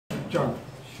16장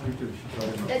 11절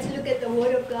 14절. Let's look at the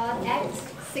Word of God. Acts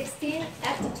 16,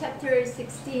 Acts chapter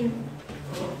 16.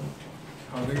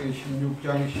 사도행전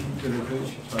 16장 11절에서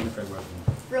 14절까지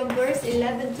말씀입니다. From verse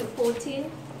 11 to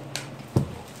 14.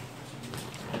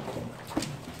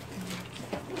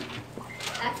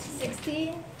 Acts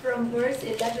 16, from verse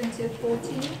 11 to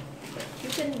 14. You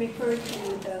can refer to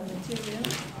the material.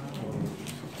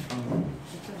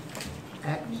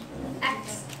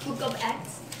 Acts, book of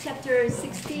Acts, chapter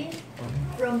 16,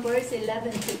 from verse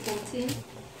 11 to 14.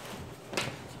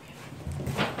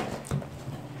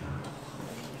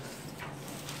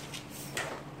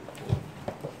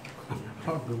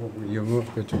 그리고 영어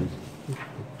그쪽에.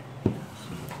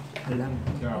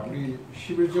 자, 우리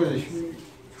 11절에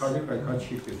 14절까지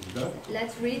같이 읽겠습니다.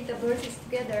 Let's read the verses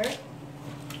together.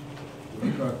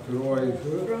 우리가 드로아에서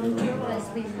From Troas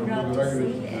we brought to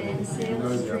sea and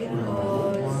sailed straight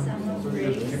for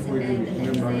Samothrace, and the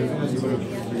next day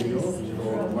to Neapolis.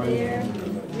 From there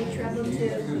we traveled to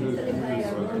Philippi,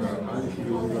 a Roman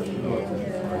colony,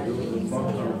 and we saw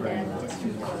that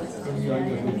district and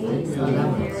we stayed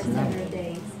there several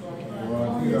days.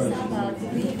 On the Sabbath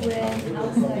we went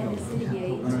outside the city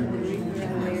gate to the river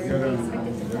where we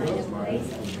expected to find a place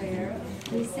of prayer.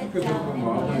 We sat down and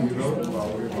began to speak,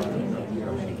 and we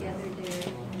all together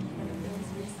there.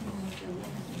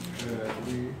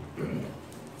 우리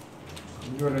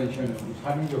금요일에 시간에 우리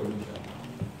사명적으로 시간.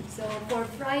 So for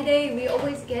Friday, we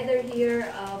always gather here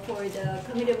for the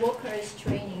committed workers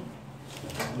training.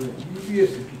 우리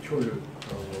EBS 기초를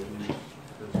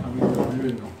사명적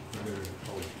훈련용 교대를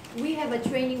하고 있습니다. We have a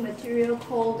training material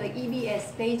called the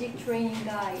EBS Basic Training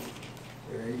Guide.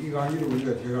 이 강의를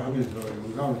우리가 제가 하면서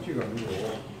영상을 찍어놓고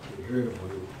해외로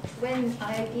보내고. When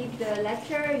I give the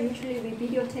lecture, usually we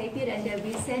videotape it and then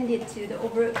we send it to the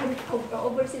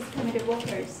overseas committed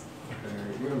workers.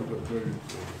 여러분도 그걸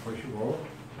보시고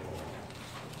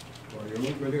영어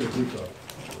교대가 있으니까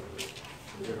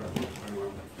제가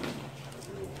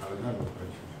다른 사람도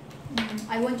가르쳐요.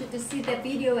 I want you to see that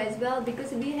video as well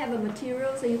because we have a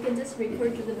material, so you can just refer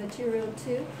to the material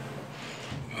too.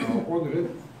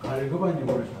 오늘은 갈급한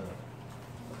영혼을 찾아.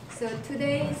 So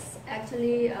today's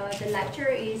actually the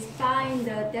lecture is Find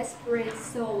the Desperate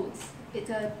Souls. It's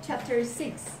chapter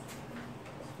 6.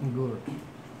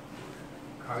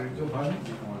 갈급한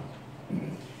영혼.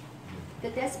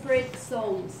 The Desperate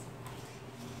Souls.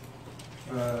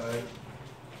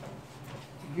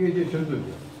 이게 이제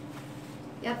전도죠.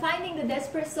 Yeah, finding the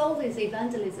desperate souls is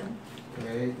evangelism.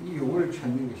 이 영혼을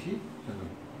찾는 것이 전도.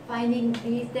 Finding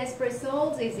these desperate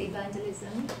souls is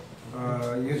evangelism.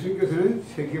 예수님께서는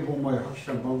세계복음화의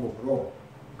확실한 방법으로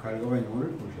갈급한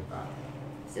영혼을 부르셨다.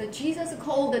 So Jesus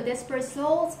called the desperate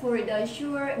souls for the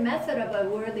sure method of a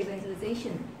world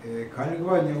evangelization.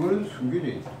 갈급한 영혼은 숨겨져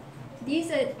있다.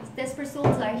 These desperate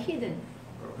souls are hidden.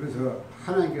 그래서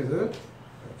하나님께서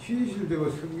진실되고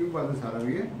성령받은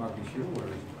사람에게 맡기시기를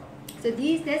원하십니다. So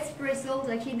these desperate souls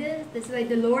are hidden. That's why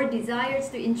the Lord desires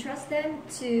to entrust them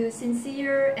to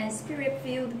sincere and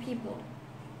spirit-filled people.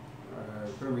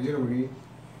 그러면 여러분이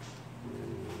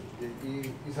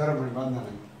이 사람을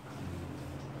만나는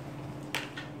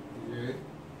이게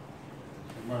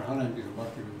정말 하나님께서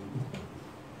맡기는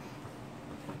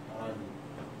사람이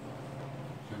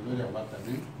전도자가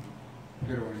맞다면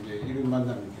여러분 이제 이런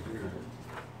만남이 계속해요.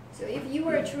 So if you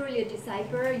are truly a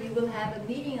disciple, you will have a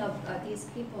meeting of these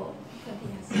people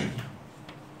continuously.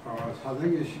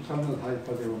 사도행전 13장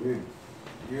 48절에 보면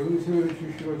영생을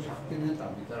주시러 작정했다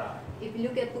믿어라. If you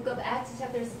look at book of Acts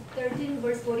chapter 13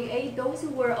 verse 48, those who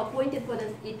were appointed for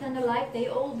the eternal life, they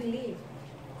all believe.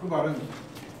 그 말은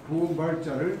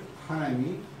구원받자를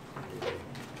하나님이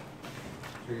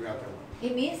저기 놨다고.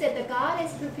 It means that the God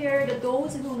has prepared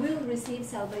those who will receive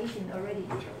salvation already.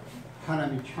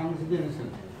 하나님이 창세되는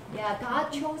선택. Yeah,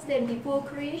 God chose them before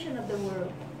creation of the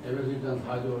world. 에베소서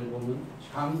 4절에 보면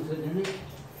창세전에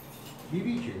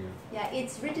미리 정해. Yeah,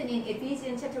 it's written in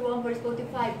Ephesians chapter 1 verse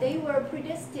 45. They were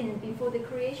predestined before the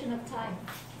creation of time.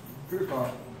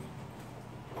 그러니까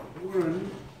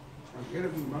이거는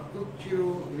여러분 막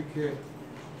억지로 이렇게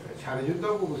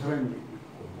잘해준다고 그 사람이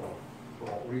있고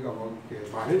또 우리가 뭐 이렇게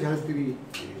말을 잘했더니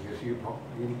예수님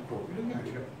받고 이런 게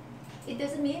아니라. It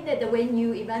doesn't mean that when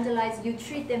you evangelize, you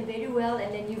treat them very well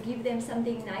and then you give them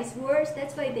something nice words.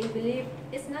 That's why they believe.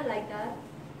 It's not like that.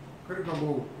 그러니까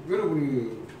뭐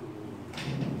여러분이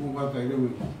구원받다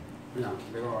이러면 그냥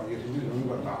내가 예수님 좋은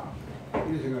것 같다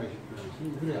이런 생각이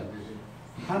싶으면 그래 안 되지.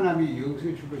 하나님이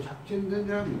영생의 출로 작정된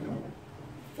자입니다.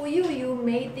 For you, you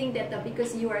may think that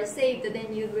because you are saved,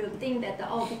 then you will think that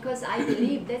because I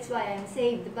believe, that's why I am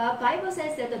saved. But Bible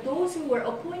says that those who were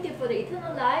appointed for the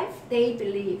eternal life, they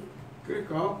believe.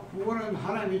 그러니까 구원은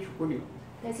하나님의 주권이요.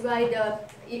 That's why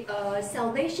the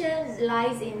salvation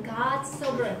lies in God's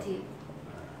sovereignty.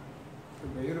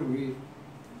 그러니까 여러분이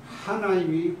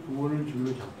하나님이 구원을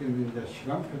줄로 작정된 자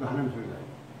시간표도 하나님 손에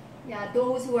다 Yeah,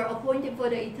 those who are appointed for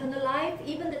the eternal life,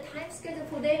 even the time schedule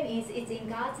for them is in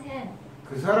God's hand.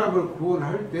 그 사람을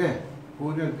구원할 때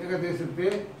구원의 때가 됐을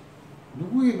때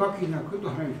누구에게 맡기냐 그것도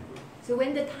하나님 주권. So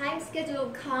when the time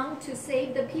schedule come to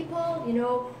save the people, you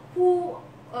know, who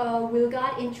will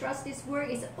God entrust this work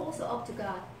is also up to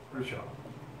God. 그렇죠.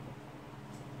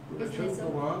 It's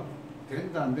전도가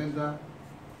된다 안 된다,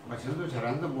 전도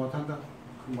잘한다 못한다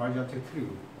그 말 자체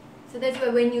틀리고. So that's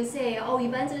why when you say, oh,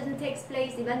 evangelism takes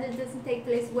place, evangelism doesn't take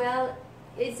place, well,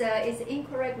 it's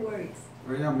incorrect words.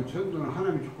 왜냐하면 전도는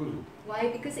하나님의 주권이죠.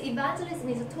 Why? Because evangelism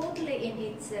is totally in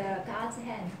its God's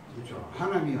hand. 그렇죠.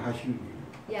 하나님이 하시는 일이에요.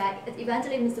 Yeah,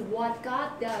 evangelism is what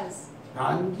God does.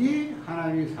 단지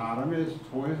하나님이 사람을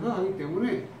통해서 하기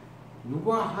때문에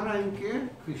누가 하나님께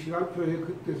그 시간표에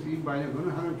그때 쓰임 바냐 그건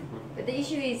하나님 주권. But the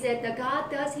issue is that the God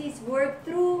does His work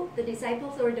through the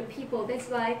disciples or the people. That's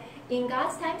why in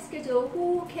God's time schedule,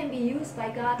 who can be used by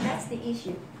God? That's the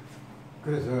issue.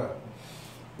 그래서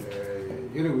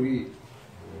여러분이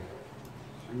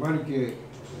정말 이렇게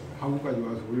한국까지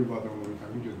와서 우리 받아오는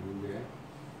장민족인데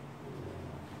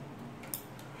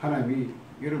하나님이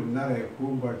여러분 나라의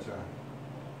구원발자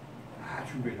다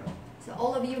준비해놨어요. So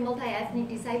all of you multi-ethnic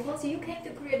disciples, you came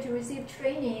to Korea to receive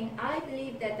training. I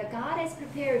believe that the God has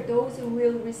prepared those who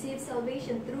will receive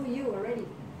salvation through you already.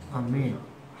 아멘.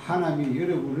 하나님이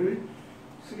여러분을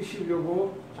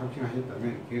쓰시려고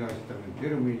작정하셨다면, 계획하셨다면,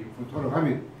 여러분이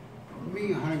돌아가면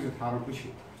분명히 하나님께서 사람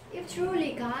부시고. If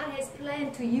truly God has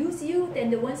planned to use you,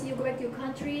 then the once you go back to your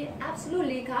country,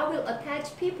 absolutely God will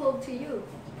attach people to you.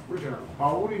 그렇잖아.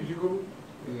 바울이 지금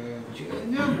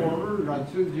전혀 모르는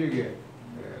낯선 지역에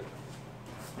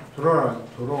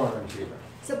돌아가는 지역이다.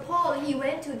 So Paul, he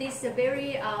went to this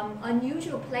very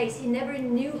unusual place. He never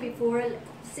knew before, a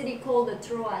city called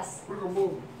Troas. 그러니까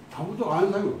뭐 아무도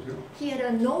아는 사람이 없어요. He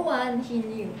had no one he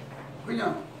knew.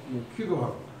 그냥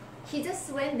기도하고. He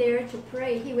just went there to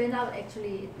pray. He went out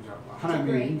actually.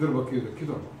 하나님의 인도를 받기 위해서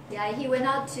기도하고. Yeah, he went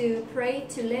out to pray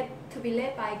to be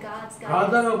led by God's guidance.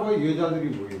 가다가 뭐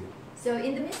여자들이 보이고. So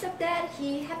in the midst of that,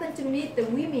 he happened to meet the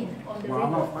women on the 뭐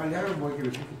아마 river. 빨래를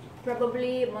모이기로 시켰죠.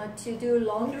 Probably to do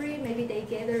laundry. Maybe they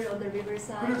gathered on the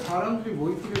riverside. 그래 사람들이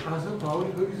모이길래 가서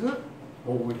바울이 거기서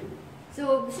보고 있는.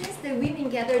 So since the women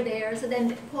gathered there, so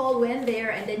then Paul went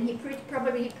there and then he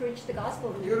probably preached the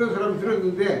gospel. 여러 사람이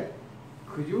들었는데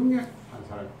그 중에 한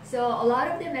사람. So a lot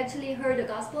of them actually heard the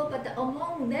gospel, but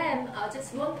among them,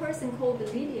 just one person called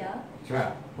Lydia.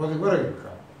 자, 보세요 뭐라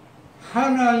그럴까?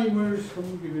 하나님을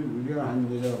섬기는 위대한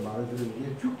여자가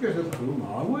말해주는데 주께서 그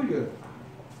마음을 열었다.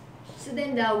 So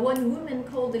then the one woman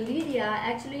called Lydia,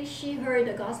 actually she heard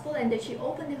the gospel and then she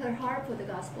opened her heart for the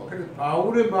gospel. 그래서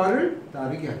바울의 말을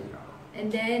따르게 하니라.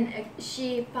 And then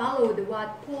she followed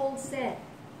what Paul said.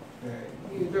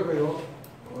 이 여자가요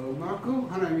얼마큼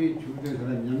하나님이 준비된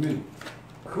사람이냐면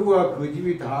그와 그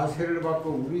집이 다 세례를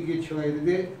받고 우리에게 청하여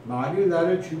이르되 만일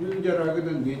나를 죽는 자라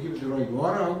하거든 내 집에 들어와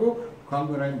요하라 하고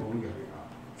강건하게 먹게 하리라.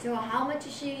 So how much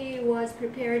she was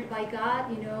prepared by God,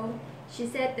 you know, she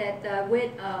said that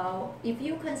if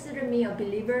you consider me a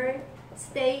believer,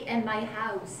 stay at my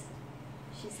house,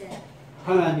 she said.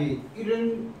 하나님이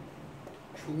이런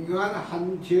중요한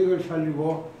한 지역을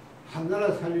살리고 한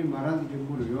나라 살릴 만한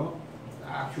인물을요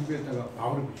딱 준비했다가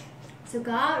바울을 붙이죠. So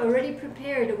God already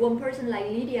prepared one person like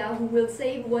Lydia who will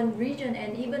save one region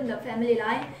and even the family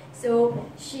line. So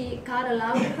God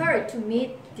allowed her to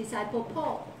meet disciple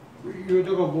Paul. 이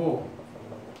여자가 뭐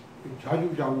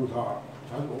자주장사,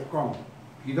 자주 옷감,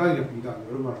 비단이죠 비단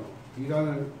얼마나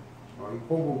비단을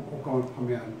고급 옷감을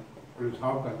판매한 그런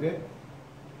사업가인데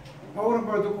바울의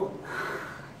말 듣고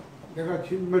내가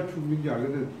정말 죽는지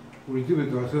알거든 우리 집에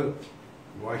들어와서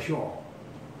뭐 하시오.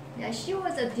 Yeah, she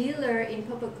was a dealer in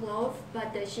purple cloth,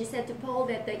 but she said to Paul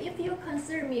that if you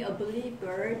consider me a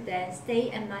believer, then stay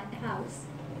at my house.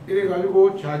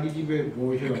 이래가지고 자기 집에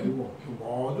모셔가지고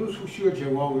모든 숙식을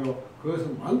제공하고요.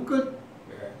 그것을 마음껏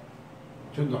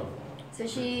전도하고. So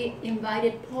she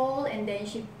invited Paul, and then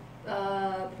she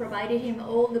provided him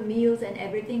all the meals and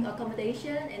everything,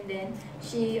 accommodation, and then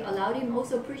she allowed him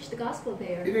also preach the gospel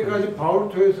there. 이래가지고 바울을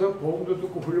통해서 복음도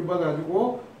듣고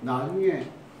훈련받아가지고 나중에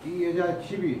이 여자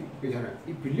집이 그잖아요.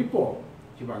 이 빌립보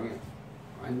지방에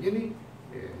완전히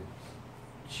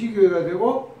지교회가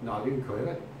되고 나중에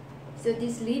교회가 돼. So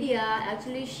this Lydia,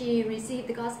 actually, she received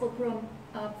the gospel from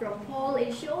Paul,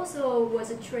 and she also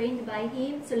was trained by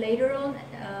him. So later on,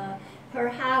 her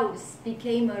house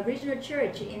became a regional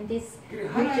church in this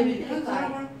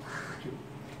region.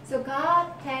 So God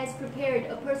has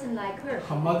prepared a person like her.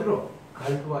 한마디로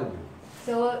갈급하죠.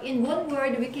 So in one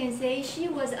word, we can say she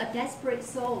was a desperate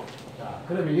soul. 자,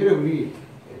 그러면 여러분이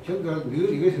전도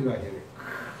늘 이거 생각하셔야 돼요.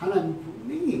 하나님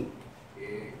분명히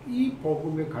이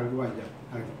복음에 갈급한 자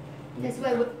하나님. That's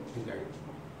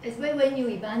why when you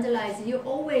evangelize, you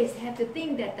always have to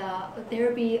think that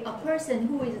there be a person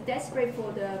who is desperate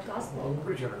for the gospel.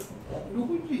 그렇잖아요.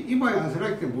 누군지 이마에 안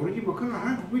살았기 때문에 모르지만 그건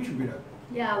하나님 분명히 준비라.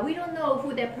 Yeah, we don't know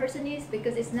who that person is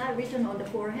because it's not written on the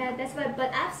forehead. That's why,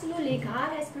 but absolutely,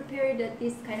 God has prepared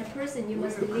this kind of person. You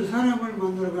must 그 believe. 사람을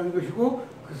만나러 가는 것이고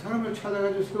그 사람을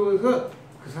찾아가지고 세워서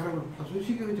그 사람을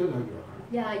파손시키는 전도하기로.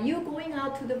 Yeah, you going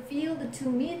out to the field to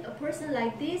meet a person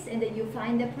like this, and then you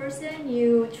find the person,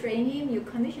 you train him, you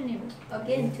commission him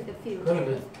again to the field.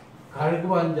 그러면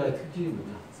갈급한 자의 특징이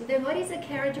뭐냐? So then, what is the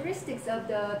characteristics of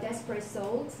the desperate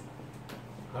souls?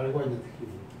 갈급한 자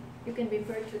특징이. You can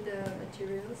refer to the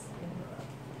materials.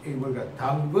 이게 뭔가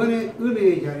단번에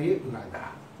은혜의 자리에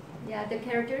응한다. Yeah, the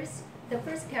characters. The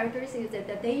first characteristic is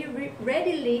that they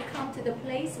readily come to the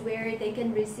place where they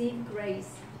can receive grace.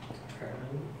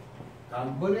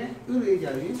 단번에 은혜의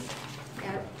자리에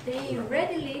Yeah, they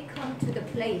readily come to the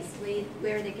place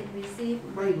where they can receive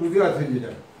많이 grace. 누리 같은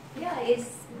여자. Yeah, it's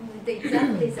the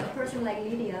example is a person like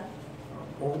Lydia.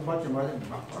 복음 받자마자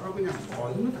막 바로 그냥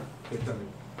모든 거다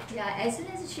됐다는. Yeah, as soon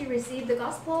as she received the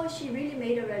gospel, she really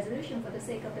made a resolution for the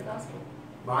sake of the gospel.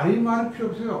 말이 많을 필요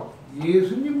없어요.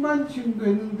 예수님만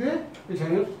증거했는데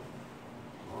자기는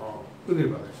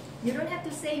은혜를 받았어요. You don't have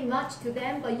to say much to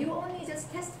them, but you only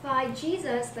just testify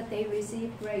Jesus, but they receive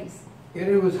grace.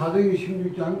 예를 들면 사도행전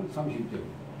 16장 30절.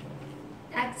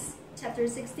 Acts chapter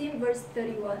 16, verse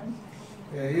 31.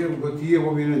 여러분 그 뒤에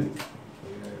보면은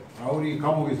바울이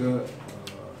감옥에서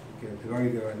이렇게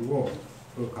들어가게 돼가지고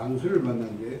그 간수를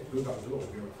만났는데 그 간수가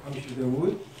오죠. 30절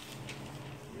보면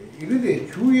이르되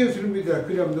주 예수를 믿으라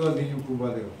그리하면 너가 네 집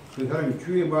구원받아요. 그 사람이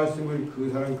주의 말씀을 그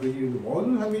사람 그 집에서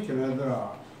모든 사람이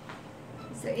전하더라.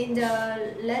 So in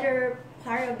the latter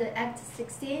part of the Acts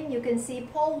 16, you can see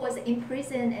Paul was in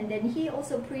prison, and then he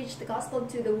also preached the gospel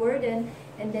to the warden,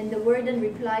 and then the warden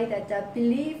replied that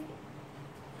believe.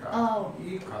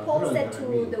 이 Paul 간수라는 said to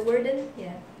사람이 the warden,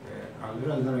 yeah.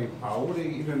 간수라는 사람이 바울에게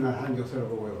일어난 한 역사를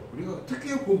보고요. 우리가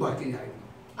어떻게 구원받겠냐.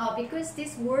 Because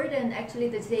this warden, actually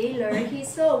the jailer, he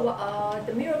saw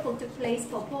the miracle took place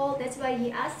for Paul. That's why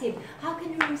he asked him, how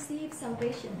can you receive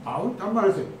salvation? 바울 단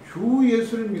말했어요. 주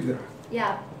예수를 믿으라.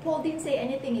 Yeah, Paul didn't say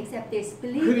anything except this: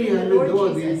 believe in the 그리하면 Lord 너와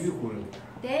네 Jesus. 집이 구원받는다.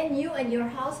 Then you and your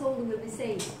household will be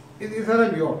saved. 이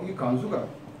사람이요, 이 간수가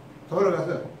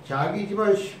돌아가서 자기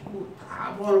집안 식구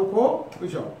다 모아놓고,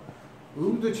 그렇죠?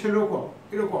 음도 채놓고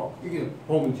이러고 이게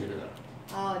복음 제례다.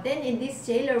 Then in this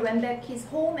jailer went back his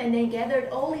home and then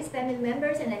gathered all his family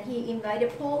members, and then he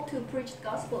invited Paul to preach the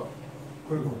gospel.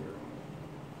 그리고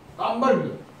딴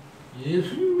말입니다.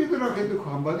 예수님 믿으라 했는데 그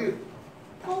한마디.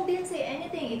 Paul didn't say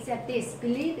anything except this: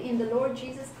 believe in the Lord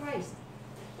Jesus Christ.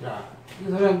 자, 이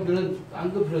사람들은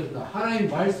딴 거 필요 없다. 하나님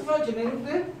말씀만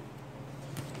전했는데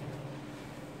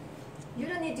You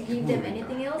don't need to give them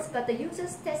anything else, but you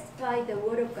just testify the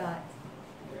word of God.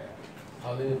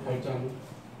 사도행전 8장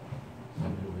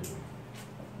 35절.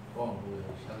 뭐예요?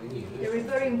 사도행이 The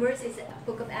referring verse is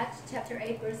Book of Acts, chapter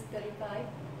 8, verse 35.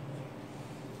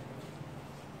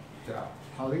 자,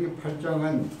 사도행전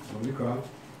 8장은 뭡니까?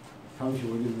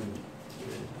 35절은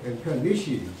LP가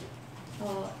 4시.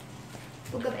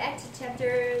 Book of Acts,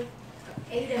 chapter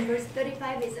 8 and verse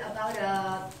 35 is about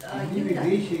이미 Judah and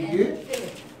내시기에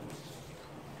Philip.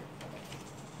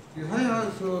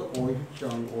 이사야서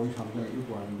 50장, 53장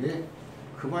읽고 하는데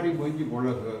그 말이 뭔지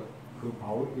몰라서 그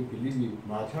바울, 이 빌립이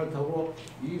마차를 타고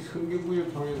이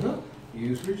성경구를 통해서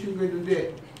예수를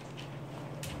증거했는데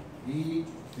이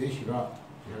내시가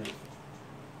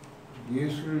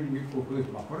예수를 믿고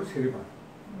거기서 막바로 세례받아.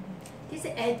 This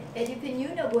Educan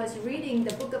eunuch was reading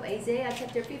the book of Isaiah,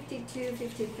 chapter 52,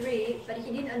 53, but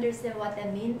he didn't understand what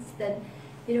that means. Then,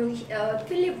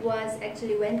 Philip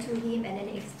actually went to him and then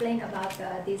explained about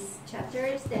these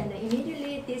chapters. Then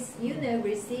immediately this eunuch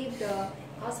received the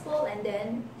gospel, and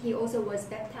then he also was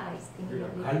baptized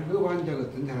immediately. 갈급한 자가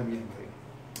어떤 사람이냐 말이에요.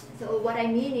 So what I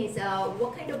mean is,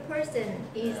 what kind of person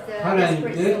is the 하나님께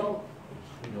desperate soul?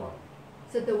 순종하라.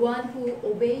 So the one who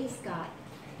obeys God.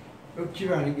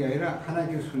 억지로 하는 게 아니라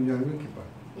하나님께 순종하는 걸 기뻐요.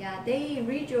 Yeah, they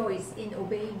rejoice in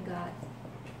obeying God.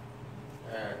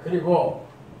 그리고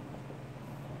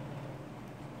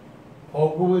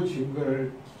복음의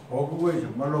증거를 복음을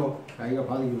정말로 자기가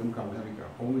받은 게 너무 감사하니까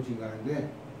복음을 증거하는데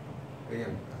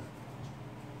왜냐합니까?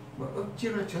 뭐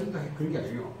억지로 전도해 그런 게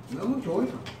아니에요. 너무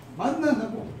좋으니까 만나서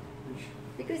복음.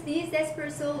 Because these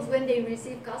desperate souls, when they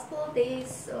receive gospel, they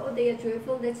are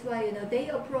joyful. That's why they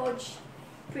approach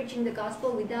preaching the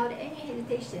gospel without any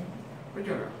hesitation.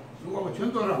 그렇잖아요. 누가 뭐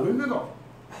전도를 안 했는데도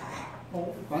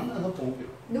만나서 보게.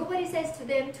 Nobody says to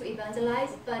them to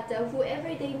evangelize, but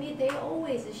whoever they meet, they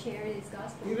always share this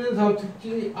gospel. 이런 사람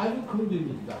특징이 아주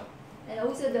긍정적이다. And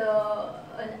also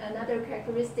another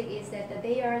characteristic is that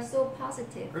they are so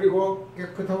positive. 그리고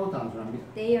깨끗하고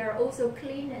단순합니다. They are also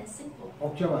clean and simple.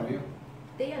 복잡 아니에요.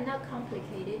 They are not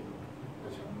complicated.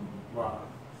 그렇죠. 와.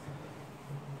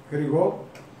 그리고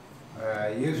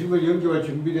예수님을 영접할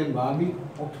준비된 마음이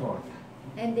옥토합니다.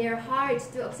 And their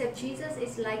hearts to accept Jesus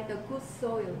is like the good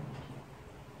soil.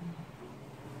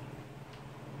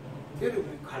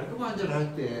 여러분 갈급한절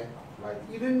할때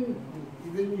이런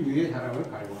유의 사람을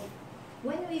갈급합니다.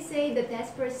 When we say the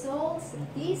desperate souls,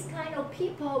 these kind of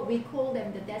people, we call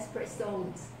them the desperate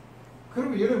souls.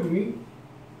 그러면 여러분이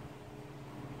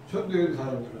전도연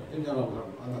사람들을 현장하고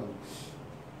사람 만나면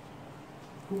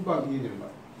금방 이해될 말.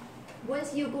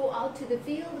 Once you go out to the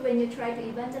field, when you try to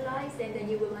evangelize, then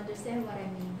you will understand what I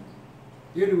mean.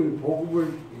 여러분이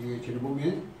복음을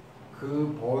들어보면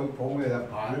그 복음에 대한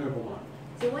반응을 보면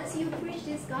So once you preach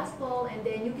this gospel and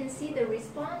then you can see the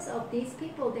response of these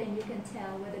people, then you can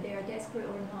tell whether they are desperate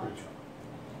or not. 그렇죠.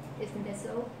 Isn't that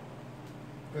so?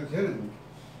 그래서 저는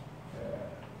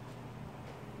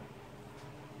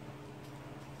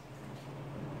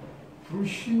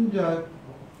불신자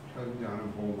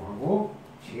찾는 복음하고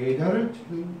제자를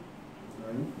찾는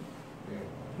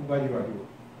두 가지 가지고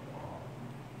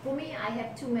For me, I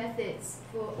have two methods.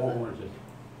 복음을 제자.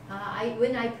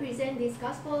 When I present this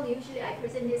gospel, usually I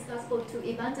present this gospel to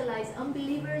evangelize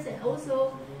unbelievers and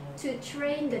also to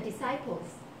train the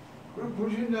disciples. 그럼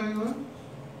불신자는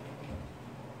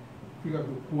우리가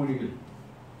그 구원의 길.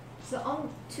 So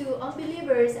to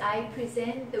unbelievers, I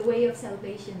present the way of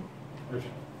salvation. 그렇죠.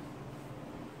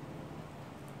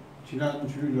 지난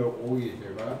주일 5일에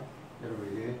제가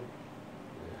여러분에게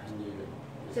한 얘기를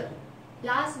So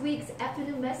last week's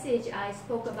afternoon message, I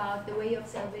spoke about the way of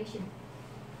salvation.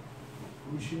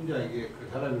 불신자에게 그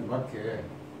사람이 맞게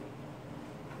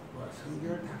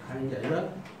성경을 다 하는 게 아니라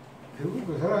결국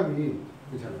그 사람이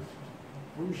그렇잖아요.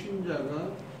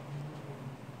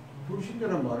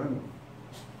 불신자란 말은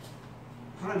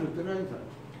하나님을 떠나는 사람.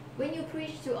 When you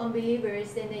preach to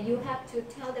unbelievers, then you have to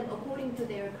tell them according to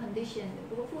their condition.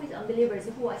 Who is unbelievers?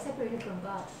 Who are separated from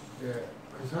God. 예,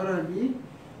 그 사람이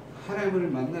하나님을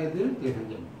만나야 될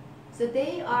대상자입니다. So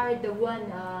they are the one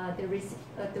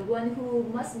who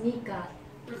must meet God.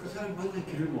 그 사람이 만날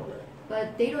길을 몰라요.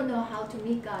 But they don't know how to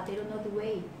meet God. They don't know the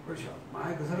way. 그렇죠.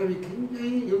 만약 그 사람이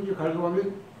굉장히 영적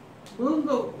갈급하면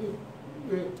뭔가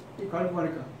이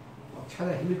갈급하니까 막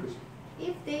찾아 헤맬 것이죠.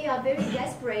 If they are very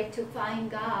desperate to find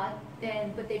God,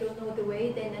 but they don't know the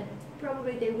way, then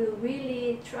probably they will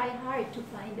really try hard to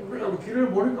find the way. 그러니까 길을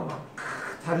모르니까 막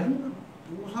다른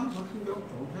우상 석신경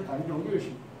다른 종교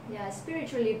열심히. Yeah,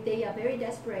 spiritually, if they are very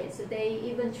desperate, so they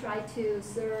even try to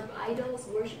serve idols,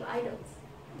 worship idols.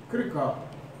 그러니까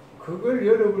그걸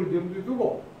여러분이 염두에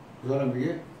두고 그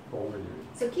사람에게 복음을 전해요.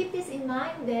 So keep this in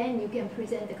mind, then you can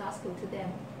present the gospel to them.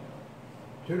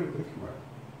 저는 그렇게 말해요.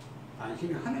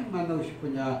 당신이 하나님 만나고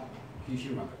싶으냐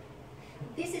귀신을 만나고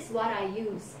This is what I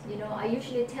use. I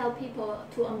usually tell people,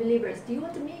 to unbelievers, do you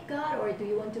want to meet God or do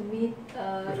you want to meet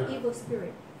evil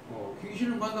spirit?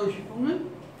 귀신을 만나고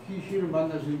싶으면 귀신을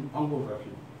만날 수 있는 방법을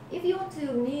합시다. If you want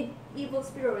to meet evil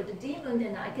spirit or the demon,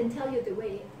 then I can tell you the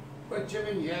way.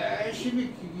 어쩌면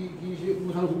열심히 귀신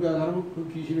우상 숭배하는 사람은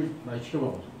그 귀신을 많이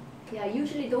시켜봐보죠. Yeah,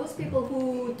 usually those people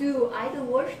who do idol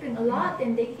worshiping a lot,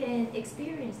 then they can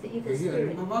experience the evil 그게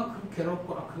spirit. 얼마만큼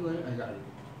괴롭고 악한 걸 알고.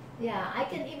 Yeah, I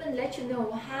can even let you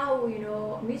know how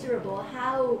miserable,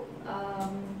 how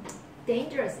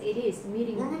dangerous it is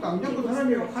meeting 그리고 당장 그 evil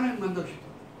사람이 spirit. 하나님 만나고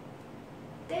싶다.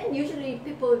 Then usually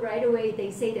people right away they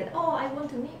say that, oh, I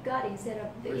want to meet God instead of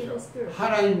the evil spirit.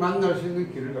 하나님 만날 수 있는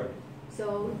길을 가요.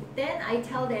 So then I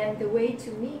tell them the way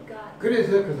to meet God.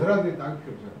 그래서 그 사람들이 딱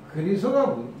없어요.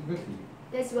 그리스도가 이것이.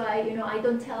 That's why I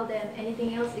don't tell them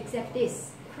anything else except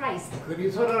this, Christ.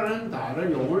 그리스도라는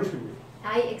단어를 용어를 씁니다.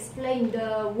 I explain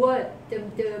the word,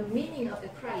 the meaning of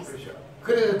the Christ. 그렇죠.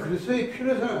 그래서 그리스도의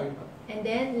필요성을 아닙니까? And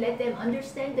then let them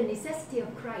understand the necessity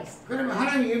of Christ. 그러면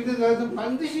하나님 이런 데서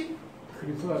반드시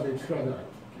그리스도가 내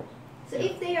필요하다. So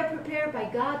if they are prepared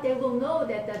by God, they will know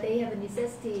that they have a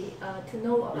necessity to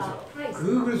know about Christ.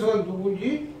 그 그리스도가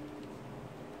누군지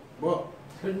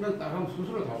설명 딱 하면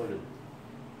스스로 다 걸립니다.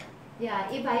 Yeah,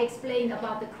 if I explain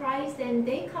about the Christ, then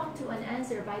they come to an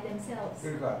answer by themselves.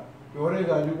 그러니까 요래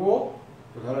가지고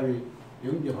그 사람이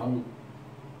영접하면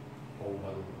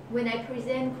보호받는 거. When I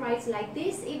present Christ like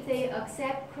this, if they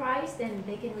accept Christ, then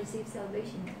they can receive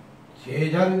salvation.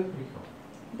 제자는 그렇게 없어요.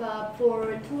 But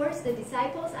for towards the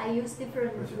disciples, I use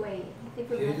different 그렇죠. way,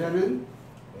 different method. 제자는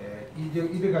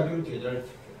이래 가지고 제자를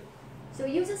지켜요. So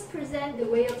you just present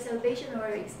the way of salvation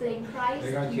or explain Christ.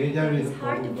 내가 and 제자를 it's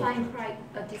hard to 보고 find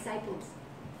disciples.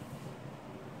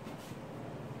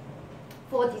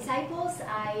 For disciples,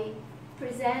 I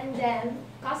present them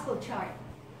gospel chart.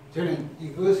 저는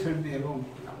이거 설명해보면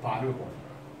반을 봅니다.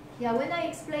 Yeah, when I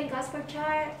explain gospel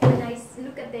chart, when I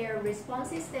look at their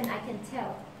responses, then I can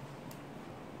tell.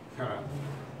 자,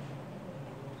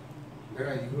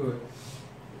 내가 이거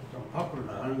좀 밖으로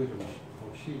나가는 거 좀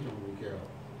혹시 좀 이렇게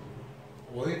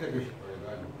오해되고 싶어요.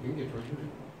 굉장히 조심해요.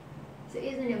 So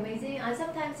isn't it amazing? And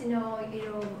sometimes,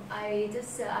 I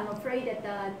just I'm afraid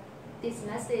that this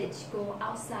message go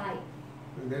outside.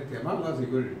 근데 대만 가서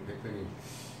이걸 했더니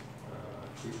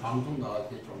이 방송 나갈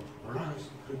때 좀 올라갈 수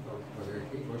있을까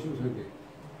굉장히 조심스럽게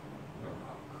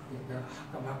내가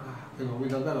할까 말까 생각하고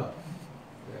있다가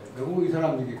너무 이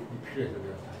사람들이 필요해서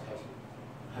내가 다시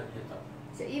하겠다.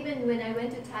 So even when I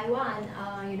went to Taiwan,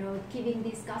 giving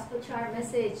this gospel chart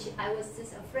message, I was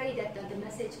just afraid that the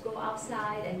message go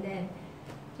outside and then,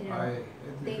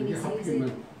 they 그게 misuse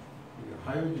it. 하필이면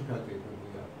하요 집회 때 그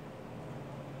뭐야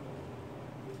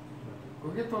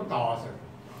그게 또 나왔어요.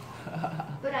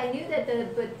 But I knew that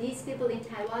but these people in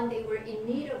Taiwan, they were in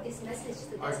need of this message.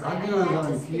 So that's why I 간증하는 had to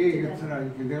사람 speak 뒤에 to them. 있으나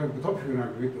내가 그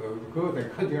도피거나 그거 내가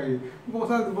간증하기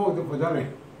목사도 보고 보잖아요.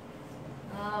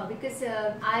 Because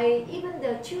even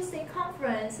the Tuesday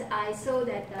conference, I saw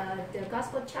that the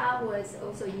gospel chart was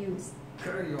also used.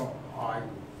 그래요.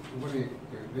 이번에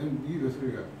내 리더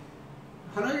소리가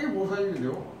하나님의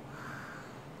목사님인데요.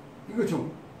 이거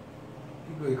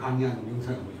강의하는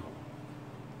영상이 뭐죠?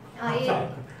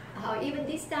 Even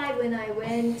this time when I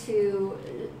went to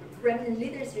Remnant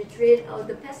Leaders Retreat,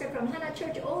 the pastor from Hana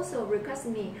Church also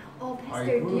requested me, "Oh,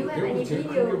 pastor, do you have any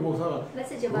video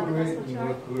message about the gospel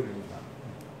chart?"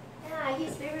 Yeah,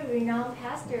 he's very renowned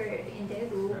pastor in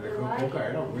Daegu. But why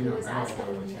he was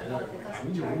asking me about the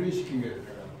gospel chart?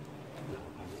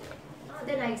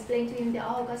 Then I explained to him that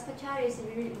gospel chart is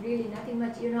really nothing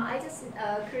much. I just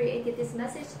created this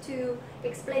message to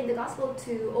explain the gospel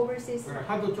to overseas.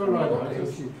 하도 쫄라서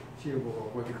아저씨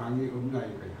지어보고 어디 강의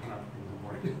없나니까 하나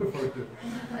모르겠어요.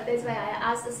 That's why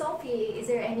I asked Sophie, is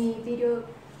there any video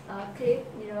clip,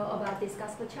 about this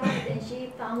gospel chart? And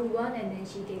she found one, and then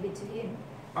she gave it to him.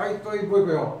 또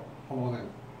이거요. 어머는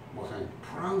목사님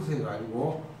프랑스에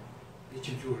가지고 이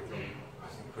집중을 좀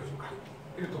하세요. 그래서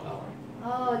이렇게 나와요.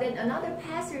 Then another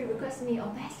pastor requested me,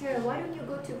 pastor, why don't you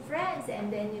go to France and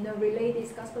then relay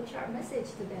this gospel chart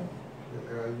message to them?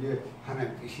 내가 이게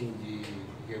하나님 뜻인지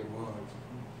이게 뭐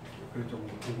그런 좀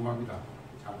궁금합니다.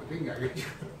 잘못된 게 아니겠죠.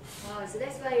 So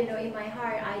that's why in my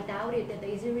heart I doubted that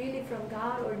is it really from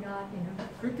God or not.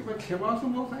 그때 최마수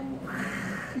목사님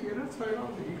이런 소리가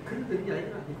그런 게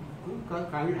아니라 그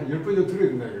강의를 한 10번 정도 들어야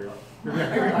된다 이거.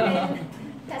 And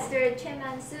Pastor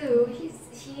Chemansu,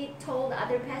 he told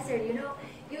other pastor,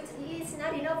 it's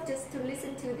not enough just to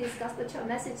listen to this gospel chart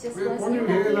message just once. You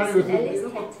have to listen at least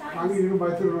 10 times. 강의 이런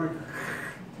말 들어보니까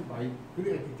많이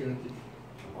그래 그때는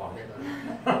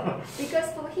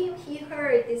Because for him, he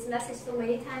heard this message so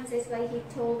many times. That's why he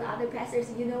told other pastors,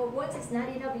 once it's not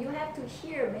enough, you have to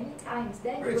hear many times.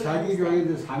 Then you will 자기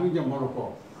understand. 교회에서 3인자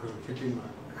모놓고 그렇게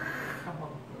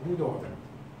무도하더라고요.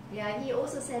 Yeah, he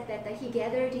also said that he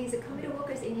gathered his committee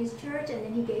workers in his church and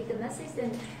then he gave the message,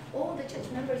 and all the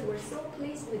church members were so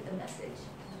pleased with the message.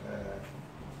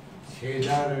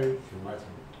 제자를 정말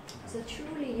So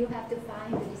truly, you have to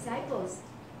find the disciples.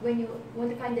 When you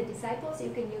want to find the disciples,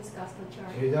 you can use gospel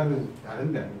chart. 제자는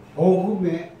다른데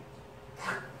복음에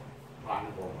딱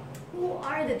반고. Who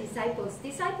are the disciples?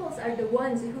 Disciples are the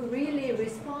ones who really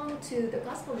respond to the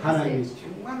gospel 하나님이 message.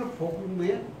 정말로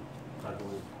복음에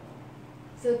가지고.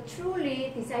 So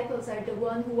truly, disciples are the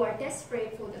ones who are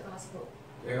desperate for the gospel.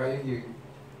 내가 여기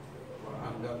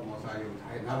암자 목사님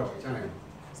다 나라가 있잖아요.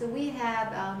 So we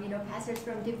have, pastors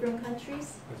from different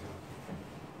countries. 그렇죠.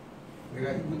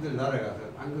 내가 이분들 나라에 가서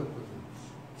안 걷거든.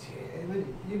 제발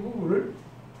이 부분을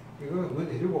이거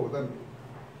먼저 해주고 그다음에.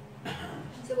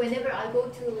 So whenever I go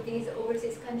to these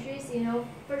overseas countries,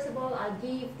 first of all, I'll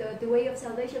give the way of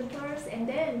salvation first, and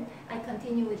then I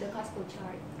continue with the gospel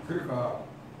chart. 그러니까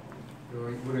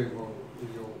이번에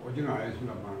오지는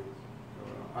않았습니다만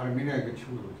아르메니아 그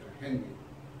친구들 했니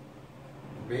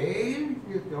매일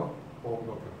그랬죠.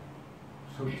 보험도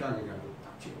석장이라도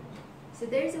딱 찍어. So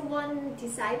there's one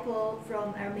disciple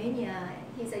from Armenia.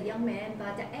 He's a young man,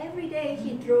 but every day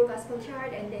he drew gospel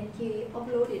chart and then he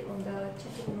uploaded on the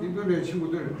chatting room. 인도네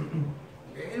친구들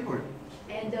매일 보내.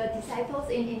 And the disciples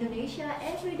in Indonesia,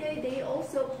 every day they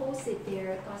also posted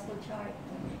their gospel chart.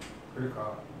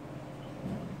 그러니까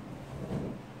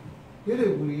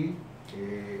여러분이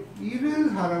이런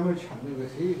사람을 찾는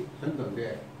것이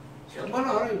전도인데 정말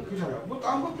하나님 그 사람 뭐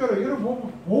딴 거 없잖아요.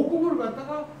 여러분 복음을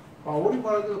갖다가 바울이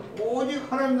말하는 오직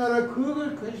하나님 나라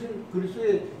그걸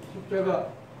그리스도의 십자가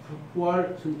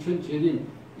부활 승천 재림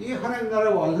이 하나님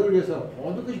나라 완성을 위해서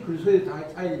모든 것이 그리스도의 다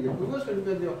차이인데 그것을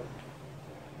설명해요.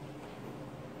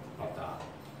 맞다.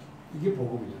 이게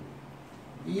복음이야.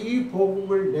 이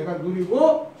복음을 내가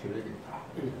누리고 전해야겠다.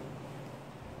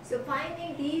 So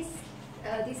finding these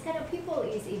kind of people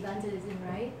is evangelism,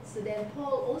 right? So then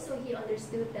Paul also he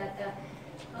understood that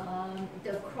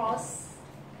the cross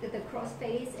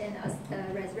phase and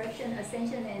resurrection,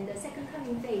 ascension, and the second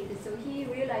coming faith. So he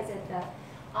realized that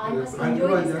I must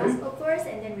enjoy this gospel first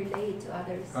and then relay it to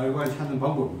others. 갈관 찾는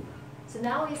방법입니다. So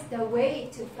now is the way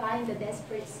to find the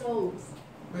desperate souls.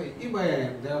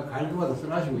 이마에 내가 갈그마다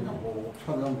써나시고 그냥 보고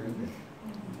찾아가면 되는데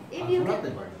If 안 you 써놨다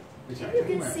can, 이 말이야. if you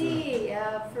can see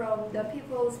from the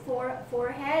people's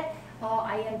forehead, oh,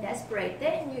 I am desperate.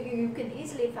 Then you can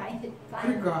easily find it. 그러니까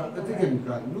people, 어떻게 right?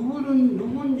 합니까? 누구는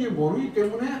누군지 모르기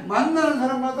때문에 만나는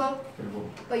사람마다 결국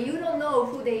But you don't know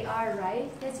who they are, right?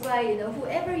 That's why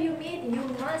whoever you meet, you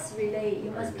must relay.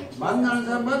 You must preach. 만나는 this gospel.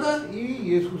 사람마다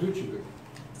이 예수를 친 거예요.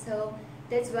 So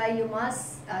that's why you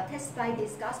must testify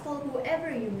this gospel whoever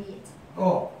you meet.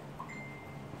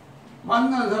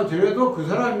 만나는 사람 되려도 그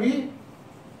사람이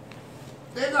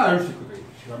때가 알 수 있거든요.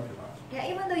 시간표가. Yeah,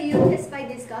 even though you testify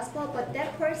this gospel, but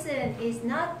that person is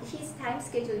not his time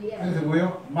schedule yet. 그래서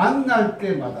뭐요? 만날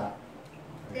때마다.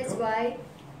 That's why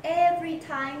every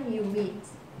time you meet.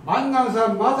 만난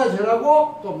사람마다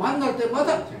전하고 또 만날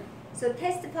때마다 전해. So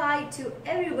testify to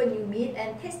everyone you meet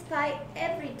and testify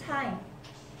every time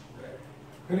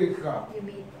그러니까 you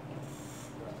meet.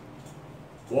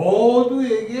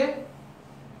 모두에게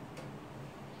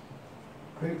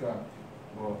그러니까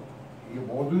뭐 이게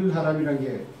모든 사람이란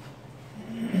게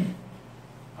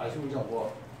아시죠? 뭐전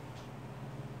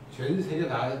세계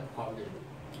다 포함됩니다.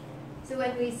 So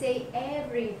when we say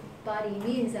everybody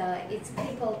means it's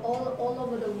people all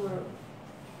over the world.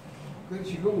 그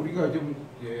지금 우리가 좀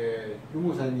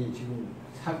유무사님이 지금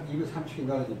 230개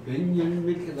나라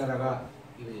 100몇 개 나라가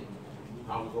이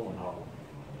방송을 하고.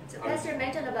 So Pastor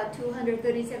mentioned about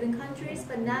 237 countries,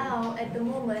 but now at the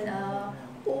moment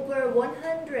over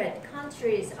 100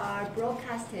 countries are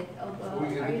broadcasted of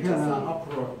우리 our 태어나 UTC.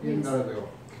 앞으로 이 나라도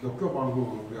기독교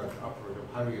방송을 우리가 앞으로 좀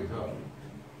활용해서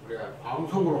우리가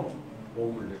방송으로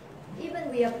모험을 내.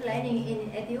 Even we are planning in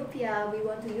Ethiopia, we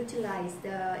want to utilize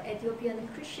the Ethiopian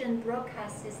Christian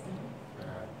broadcast system.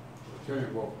 전에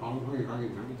뭐 방송에 강의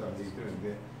됩니다 얘기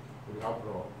들었는데 우리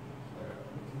앞으로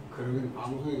그런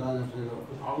방송에 관해서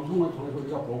그 방송을 통해서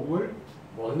우리가 복음을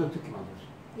먼저 듣게 만들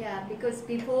수. Yeah, because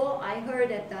before I heard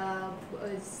that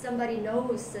somebody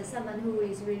knows someone who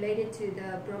is related to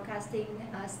the broadcasting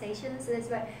stations. That's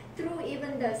why through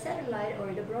even the satellite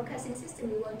or the broadcasting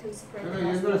system, we want to spread the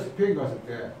제가 gospel. 옛날에 스페인 갔을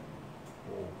때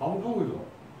방송에도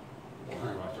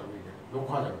목상에 왔죠. 이게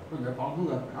녹화하자고. 근데 방송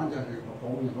갔을 때 앉아서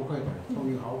복음에 녹화했잖아요.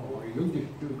 통역하고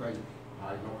연기시키기까지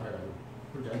다 녹화해가지고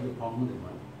그렇게 아주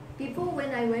방문들만. Before, when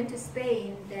I went to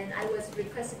Spain, then I was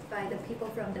requested by the people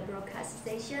from the broadcast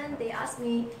station. They asked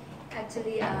me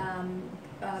actually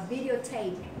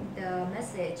videotape the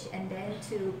message and then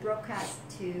to broadcast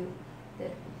to the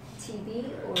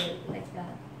TV or like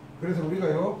that. 그래서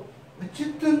우리가요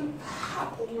어쨌든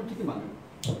다 복음을 듣게 만드는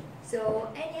거예요.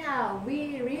 So anyhow,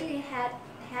 we really have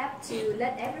to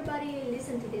let everybody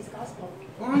listen to this gospel.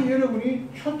 오늘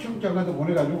여러분이 초청장한테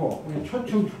보내가지고 우리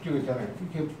초청 축제가 있잖아요.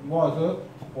 이렇게 모아서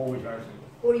복음을 전할 수 있어요.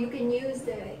 Or you can use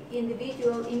the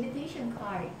individual invitation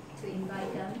card to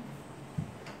invite them.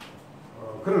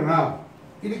 그러나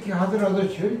이렇게 하더라도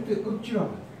절대 억지로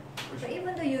하면 안 돼요. But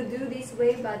even though you do this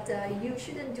way, but you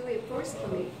shouldn't do it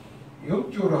forcefully.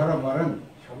 영적으로 하란 말은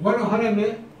정말로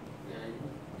하나님의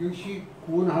역시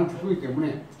구원하는 축복이기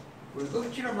때문에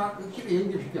억지로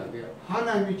연결시키면 안 돼요.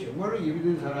 하나님이 정말로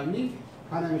예비된 사람이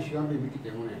하나님의 시간을 믿기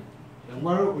때문에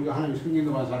정말로 우리가 하나님의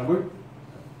성령을 받은 사람을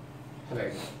찾아야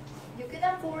돼요. You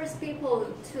cannot force people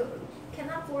to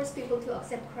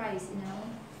accept Christ.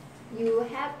 You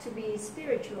have to be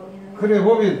spiritual. 그래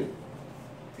보면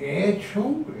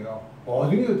대충 그래요.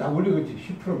 모든 게 다 올리겠지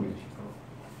 10%입니다. 10%.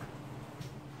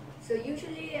 So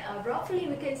usually, roughly,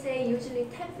 we can say usually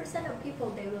 10% of people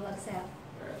they will accept.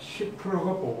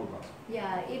 10%가 복을 받아.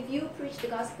 Yeah, if you preach the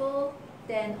gospel,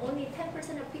 then only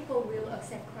 10% of people will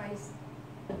accept Christ.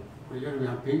 그 여러분이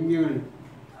한 100명을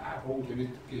다 복음 전해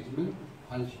듣게 해주면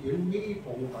한 10명이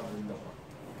복음 받는다고.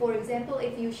 For example,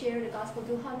 if you share the gospel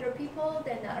to 100 people,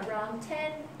 then around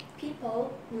 10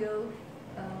 people will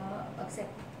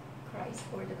accept Christ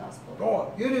or the gospel.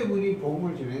 또 여러분이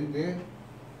복음을 전했는데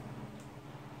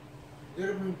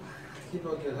여러분이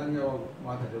기도 대상자와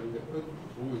맡아줬는데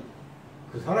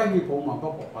그 사람이 복음 안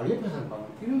받고 바로 옆에 사람 받는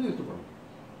이런 것도 그런.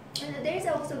 And there's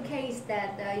also a case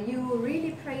that you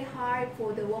really pray hard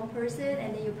for the one person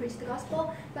and then you preach the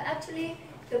gospel, but actually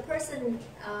the person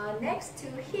next to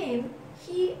him,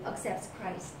 he accepts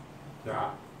Christ.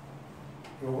 자,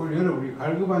 요걸 여러분이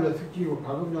갈급환자 특징이고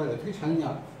갈급환자 어떻게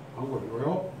찾느냐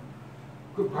방법이고요.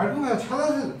 그 갈급환자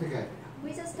찾아서 어떻게 해야 돼요?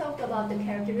 We just talked about the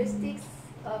characteristics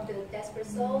of the desperate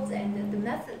souls and the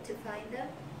method to find them.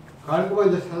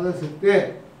 갈급환자 찾았을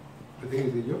때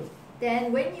어떻게 되죠?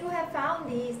 Then when you have found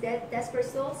these desperate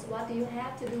souls, what do you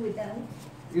have to do with them?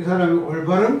 이 사람이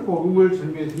올바른 복음을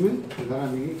전개했으면 그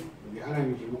사람이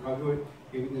하나님이 지금 갈급을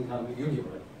있는 사람을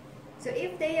영접을 해요. So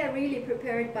if they are really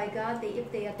prepared by God, if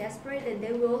they are desperate, then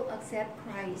they will accept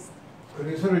Christ.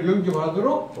 그리스도를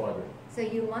영접하도록 도와줘요. So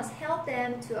you must help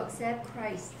them to accept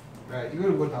Christ. 네,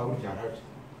 이거는 뭐 다 우리 잘 알죠.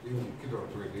 기도를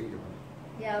통해서 영접하는.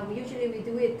 Yeah, usually we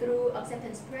do it through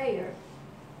acceptance prayer.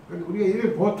 그런데 우리가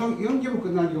이를 보통 영접은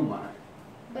끝나는 경우 많아요.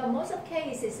 But most of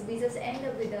cases, we just end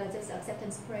up with just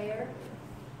acceptance prayer.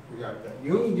 우리가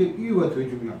영접 이유가 더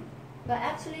중요합니다. But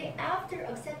actually, after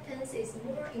acceptance is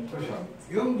more important.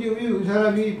 영접이 그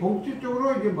사람이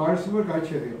본질적으로 이제 말씀을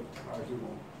가르쳐야 돼요. 가르치고.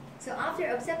 So after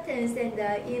acceptance, then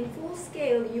in full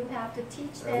scale, you have to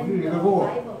teach them 우리는 the 이거 보고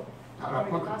Bible or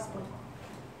the gospel.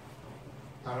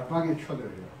 다락방에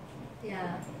초대해요.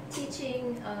 Yeah,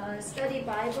 teaching, study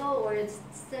Bible or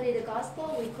study the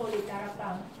gospel, we call it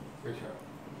darabang. 그렇죠.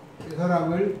 이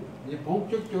사람을 이제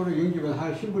본격적으로 영접한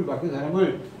한 신분 바뀐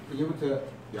사람을 이제부터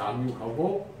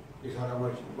양육하고 이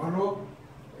사람을 정말로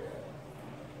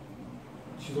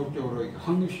지속적으로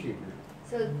확립시킵니다.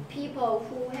 So people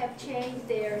who have changed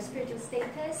their spiritual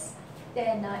status,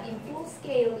 then in full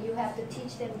scale you have to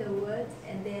teach them the word,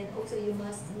 and then also you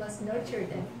must nurture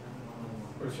them.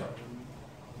 그렇죠.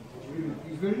 우리는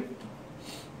이걸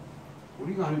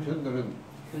우리가 하는 전도는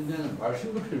현재는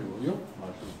말씀 급필이거든요.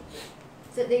 말씀.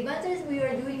 So the evangelism we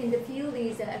are doing in the field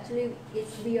is actually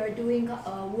we are doing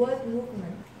a word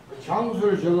movement.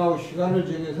 장소를 정하고 시간을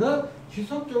정해서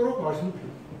지속적으로 말씀 필요.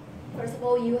 First of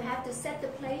all, you have to set the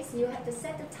place, you have to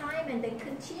set the time, and then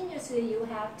continuously you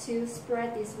have to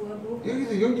spread this word movement.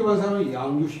 여기서 영접한 사람을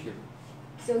양육시켜.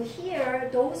 So here,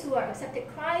 those who are accepted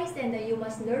Christ, and then you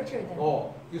must nurture them.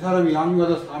 이 사람이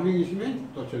양육하다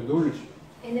사명이시면 또 전도를 시켜.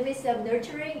 In the midst of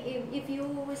nurturing, if you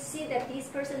see that this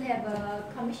person have a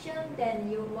commission, then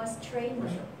you must train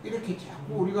them. 이렇게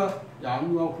자꾸 우리가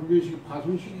양육하고 훈련시키고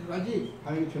파송시키기까지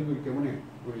하는 게 전도이기 때문에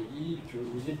우리 이게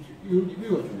중요해요.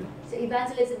 So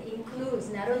evangelism includes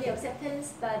not only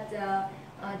acceptance, but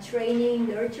training,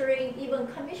 nurturing, even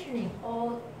commissioning.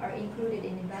 All are included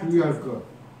in 중요할 evangelism. 것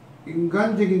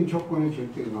인간적인 조건에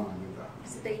절대 응하면 안 된다.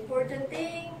 So the important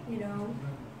thing,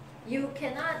 you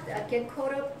cannot get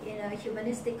caught up in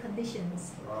humanistic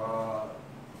conditions.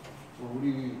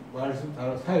 우리 말씀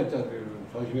다른 사역자들은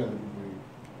조심해야 되는 부분이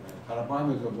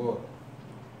다락방에서 뭐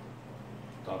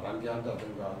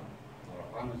다단계한다든가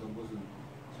다락방에서 무슨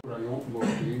뭐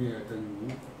개인의 어떤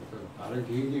다른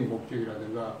개인적인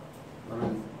목적이라든가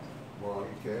또는 뭐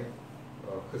이렇게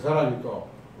그 사람이 또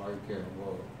막 이렇게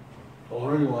뭐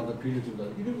돈을 요구한다 빌려준다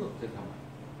이런 것 대상은.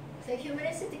 So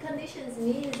humanistic conditions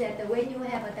means that when you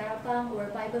have a darapang or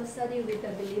Bible study with the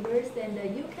believers, then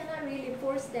you cannot really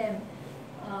force them,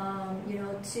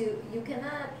 you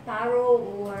cannot borrow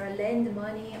or lend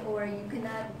money, or you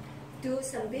cannot do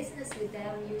some business with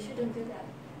them. You shouldn't do that.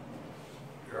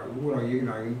 누구랑 얘기는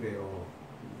아닌데요.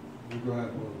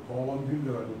 누가 돈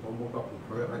빌려가지고 돈 못 갚고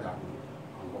교회 가지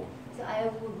않고. So I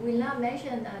will not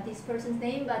mention this person's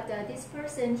name, but this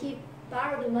person, he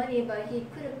borrowed money, but he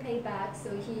couldn't pay back,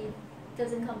 so he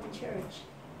doesn't come to church.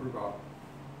 그러니까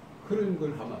그런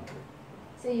걸 하면 안 돼.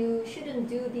 So you shouldn't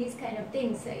do these kind of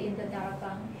things in the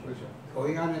darapang. 그렇죠.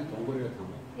 교회 안에 돈벌이가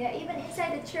상관. Yeah, even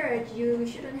inside the church, you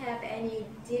shouldn't have any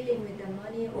dealing with the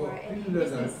money or any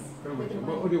business with the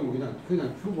뭐 money. 어려우면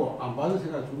그냥 주고 안 받은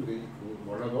생각 주면 되지. 그거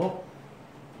몰라도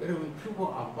여러분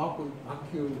주고 안 받고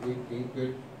받기는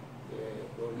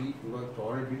뭐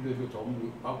돈을 빌려주고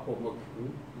돈 받고 뭐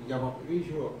이자 받고 이런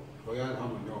식으로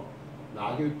교양하면요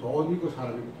나중에 돈 있고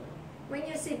사람이거든. When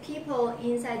you see people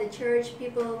inside the church,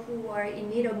 people who are in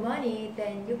need of money,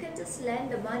 then you can just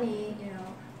lend the money,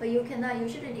 but you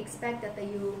shouldn't expect that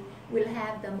you will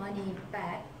have the money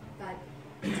back. But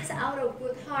just out of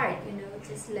good heart,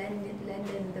 just lend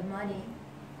them the money.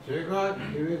 제가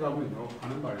해외 가면요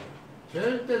하는 말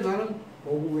절대 나는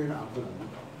복음에는 안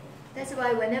권합니다. That's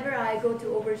why whenever I go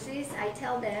to overseas, I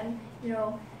tell them,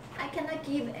 I cannot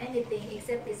give anything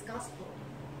except this gospel.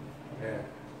 예.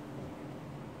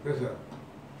 그래서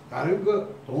다른 거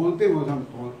돈 때문에 사람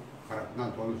돈 가라.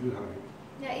 난 돈을 주는 사람이에요.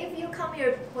 Yeah, if you come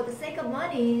here for the sake of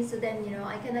money, so then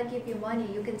I cannot give you money.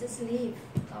 You can just leave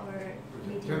our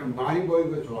meeting. 저는 많이 모인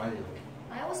거 좋아해요.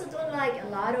 I also don't like a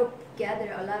lot of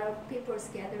people's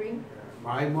gathering.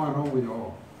 많이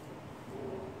모아놓으면요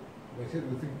요새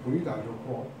특히 분위기도 안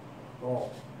좋고 또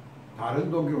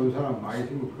다른 동교 온 사람 많이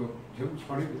있으면 그 전부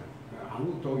손해입니다.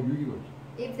 아무것도 유익이 없죠.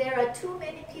 If there are too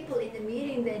many people in the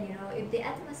meeting, then if the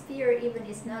atmosphere even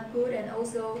is not good, and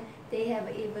also they have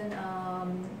even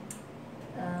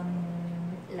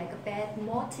like a bad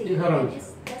motive, 이 사람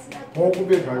that's not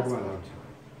복음에 good. 갈구만 하죠.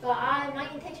 But my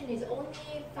intention is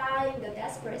only find the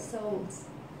desperate souls.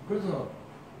 그래서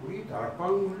우리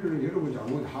다락방 훈련은 여러분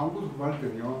잘못 한국에서 갈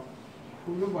때는요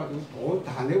훈련 받으면 돈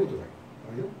다 내고 들어가요.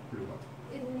 그죠? 훈련 받으면.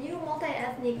 New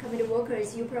multi-ethnic community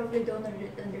workers, you probably don't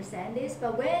understand this,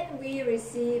 but when we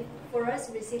receive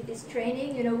this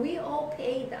training, we all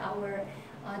paid our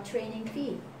training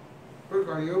fee.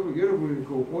 그러니까 여러분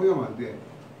그 오해하면 안 돼.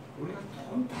 우리가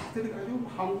돈 다 들여가지고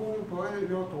항공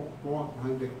보안이라고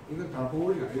하는데 이건 다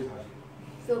보안이 아니에요 사실.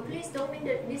 So please don't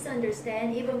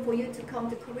misunderstand. Even for you to come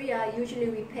to Korea, usually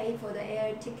we pay for the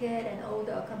air ticket and all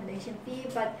the accommodation fee.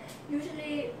 But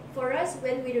usually for us,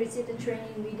 when we receive the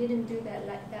training, we didn't do that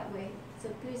that way. So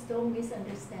please don't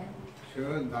misunderstand.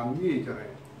 저 남미에 있잖아요.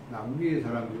 남미의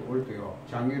사람들이 올 때요.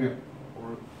 작년에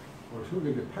올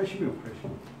성적이 80명.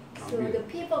 So the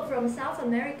people from South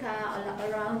America,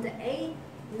 around 80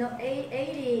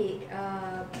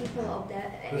 people of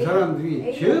that. 그 사람들이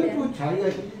 80 of them. 전부 자기가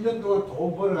 1년 동안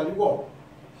돈 벌어가지고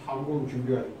항공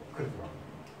준비하고 그렇더라고요.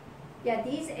 Yeah,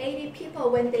 these 80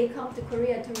 people, when they come to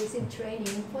Korea to receive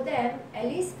training, for them, at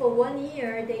least for 1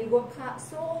 year, they work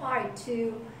so hard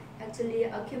to actually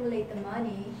accumulate the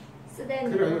money. So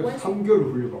then, 그래가지고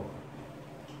 3개월 훈련하고.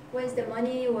 once the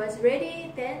money was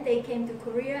ready, then they came to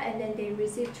Korea and then they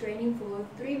received training for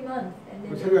 3 months. And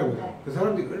then they come 생각해보세요. back. 그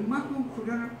사람들이 얼마큼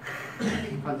훈련을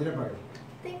간절해봐요.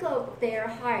 Think of their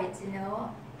hearts,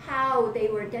 how they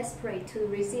were desperate to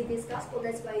receive this gospel.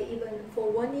 That's why even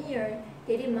for 1 year,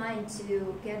 they didn't mind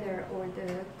to gather or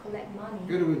to collect money.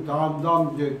 여러분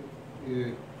다음 이제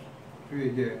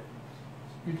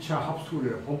 1차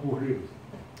합숙을 본부 훈련이 있어요.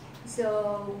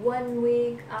 So 1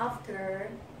 week after,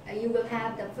 you will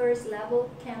have the first level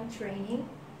camp training.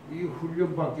 이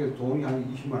훈련 받기 위해서 돈이 한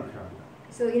 20만 원 필요합니다.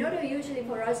 So in order usually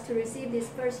for us to receive this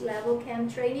first level camp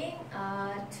training,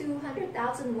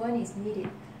 200,000 won is needed.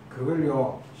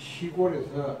 그걸요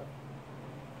시골에서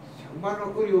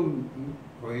정말로 어려운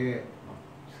교회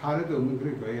사례도 없는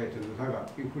그런 교회 전도사가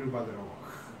이 훈련 받으라고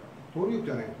돈이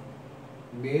없잖아요.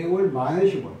 매월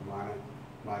 10,000원씩 벌어요.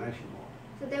 만 원씩 벌어요.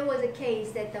 So there was a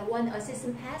case that the one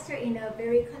assistant pastor in a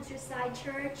very countryside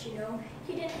church,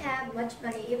 he didn't have much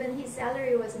money. Even his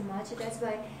salary wasn't much. That's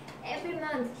why every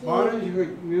month 만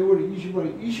원씩 매월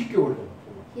 20원 20개월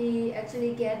he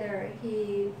actually gathered.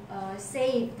 He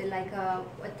saved like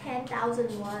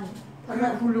 10,000 won per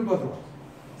그냥 month. 훈련 받으러 왔어요.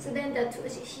 So then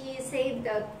he saved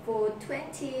for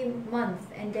 20 months,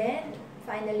 and then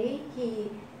finally he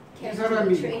이 came to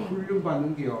사람이 the training. 훈련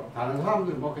받는 게요. 다른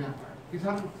사람들은 뭐 그냥 이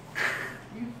사람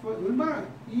얼마나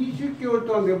 20개월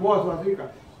동안 내가 모아서 왔으니까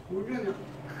훈련이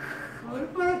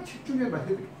얼마나 집중해봐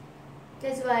해야 돼.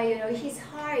 That's why his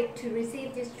heart to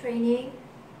receive this training,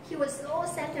 he was so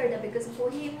centered because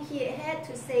for him he had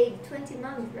to save 20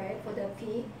 months, right, for the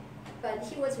fee. But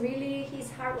his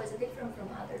heart was different from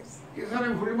others. 이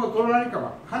사람이 훈련만 돌아가니까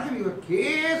막 하나님이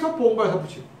계속 본받아서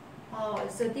붙이고. Oh,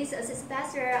 so this assistant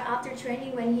pastor, after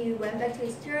training, when he went back to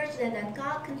his church, then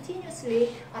God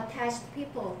continuously attached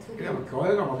people to 그냥 him.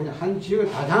 교회가 막 그냥 한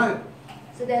지역을 다 장해.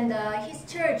 So then his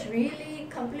church really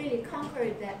completely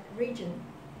conquered that region.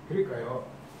 그러니까요.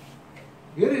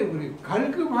 여러분이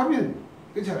갈급하면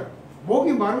괜찮아요.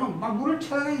 목이 마르면 막 물을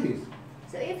찾아가야 돼 있어.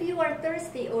 So if you are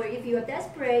thirsty or if you are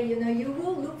desperate, you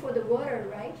will look for the water,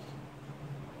 right?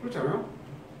 그렇잖아요.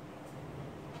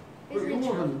 Isn't it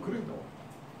true? 영어는 그래도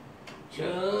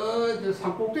저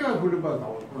산꼭대가 훈련받아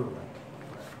나오는 거예요.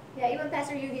 Yeah, even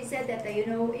Pastor Yugi said that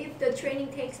if the training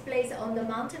takes place on the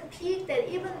mountain peak, that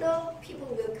even though people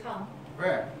will come.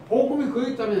 왜? 복음이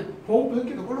거기 있다면 복음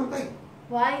듣기도 올라온다.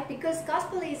 Why? Because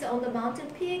gospel is on the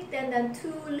mountain peak, then to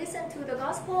listen to the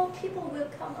gospel, people will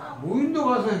come up. 무인도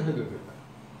가서 해도 된다.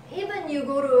 Even you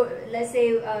go to, let's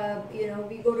say,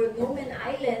 we go to Norman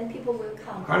Island, people will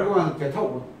come. 갈고가서 배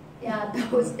타고. Yeah,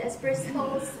 those desperate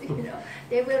souls,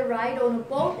 they will ride on a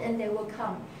boat and they will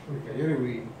come. 그러니까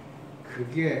여러분이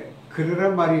그게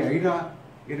그러란 말이 아니라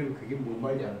여러분 그게 뭔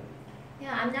말인지 알아요?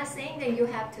 Yeah, I'm not saying that you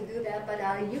have to do that, but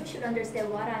you should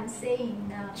understand what I'm saying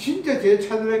now. 진짜 제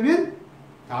찾으려면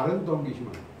다른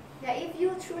동기심을. Yeah, if you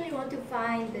truly want to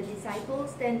find the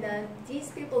disciples, then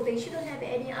these people, they shouldn't have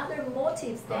any other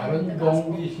motives than the 다른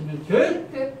gospel. 동기시면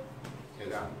절대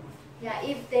세상. Yeah,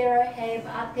 if they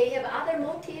have other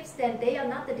motives, then they are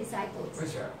not the disciples.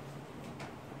 그렇죠.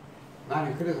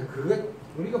 나는 그래서 그것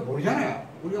우리가 모르잖아요.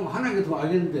 우리가 뭐 하나님 같은 거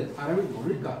알겠는데 사람이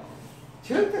모르니까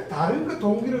절대 다른 그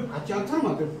동기를 갖지 않도록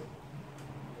만들어.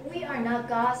 We are not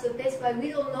God, so that's why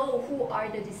we don't know who are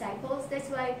the disciples.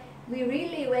 That's why we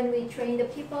really, when we train the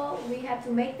people, we have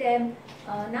to make them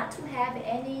not to have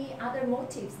any other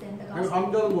motives than the 내가 gospel.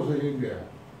 감자도 못 서는데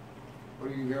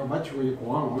우리 내가 마치고 이제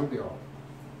공항 오는데요.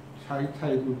 차에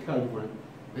태워가지고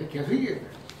내가 계속 얘기해.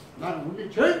 나는 우리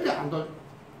절대 안 둬.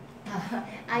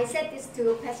 I said this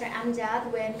to Pastor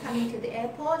Amjad when coming to the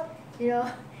airport.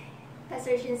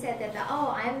 Pastor Shin said that,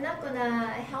 oh, I'm not gonna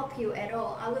help you at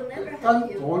all. I will never 일단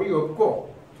help you. 돈이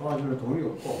없고 도와주는 돈이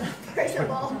없고 First of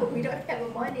all, we don't have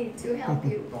money to help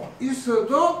you. 또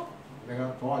있어도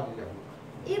내가 도와주지 않는다.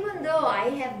 Even though I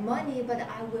have money, but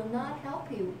I will not help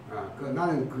you.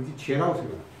 나는 그게 죄라고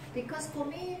생각해. Because for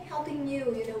me, helping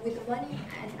you, with the money,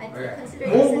 I consider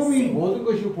it as a 복음이 sin. 모든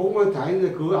것이 복음만 다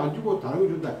있는데 그거 안 주고 다른 거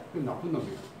준다. 그건 나쁜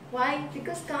놈이야. Why?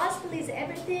 Because gospel is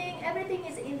everything. Everything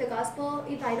is in the gospel.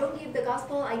 If I don't give the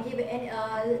gospel, I give any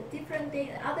different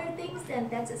thing, other things, then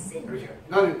that's a sin. 그렇죠.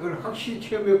 나는 그걸 확실히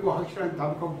체험했고 확실한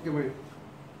답답하기 때문에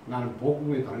나는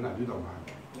복음에 다른 거 안 준다고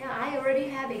말합니다. Yeah, I already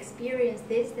have experienced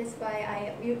this. That's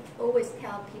why you always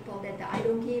tell people that I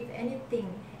don't give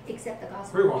anything except the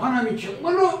gospel. 그리고 하나님이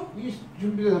정말로 이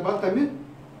준비돼서 봤다면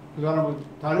그 사람은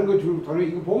다른 거 주고 다른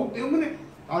이거 복음 때문에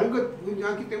다른 거 그렇지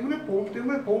않기 때문에 복음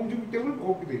때문에 복음 준비 때문에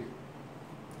복음이 돼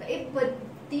있어. But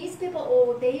these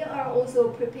people, they are also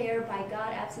prepared by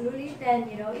God, absolutely. Then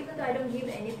even though I don't give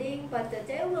anything, but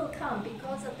they will come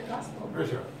because of the gospel.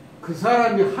 그렇죠. 그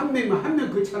사람이 한 명이면 한 명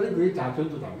그 차는 그게 다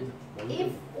전도답니다.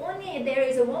 If only there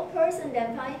is one person,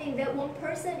 then finding that one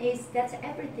person that's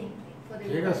everything for the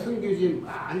제가 world. 선교지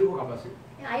많이 가봤어요.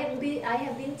 I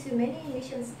have been to many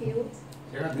missions fields.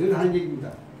 제가 늘 하는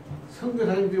얘기입니다.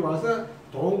 선교사님들이 와서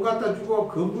돈 갖다 주고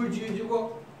건물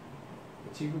지어주고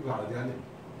지금 어디 가냐?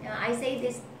 I say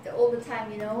this all the time.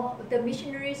 The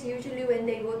missionaries usually when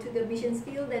they go to the missions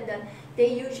field, and then they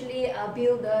usually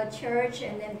build a church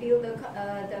and then build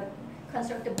the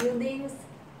construct the buildings.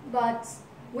 But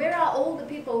where are all the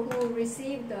people who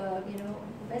receive the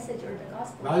message or the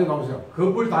gospel? 나중에 가보세요.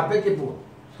 건물 다 뺏겨보고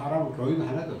사람 교회는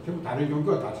하나도 전부 다른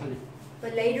종교가 다 차지.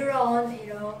 But later on,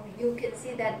 you can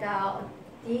see that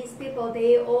these people,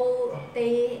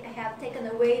 they have taken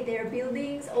away their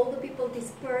buildings. All the people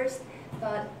dispersed,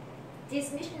 but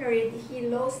this missionary, he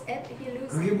lost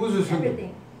그게 무슨 선교?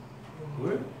 everything.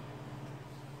 왜?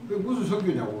 그게 무슨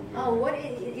선교냐고. What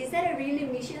is that? A really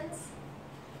missions?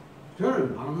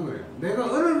 저는 항상 그래요. 내가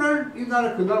어느 날 이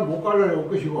나라 그 나라 못 갈래 올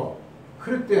것이고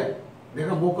그럴 때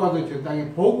내가 못 가도 저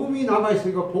땅에 복음이 남아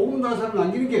있으니까 복음 나는 사람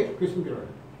남기는 게 그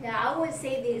선교라요. Yeah, I would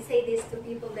say this to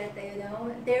people that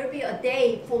there will be a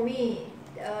day for me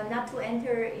not to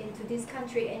enter into this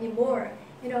country anymore.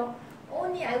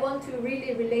 Only I want to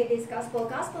really relay this gospel.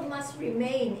 Gospel must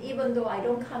remain even though I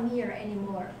don't come here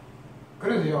anymore.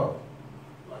 그래서요.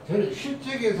 저는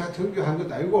실적에서 선교한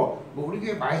것도 아니고 뭐 우리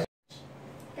교회 많이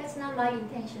That's not my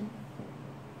intention.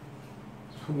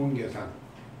 수문 계산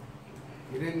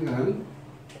이런 거는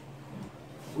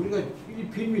우리가 이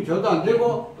빈미 줘도 안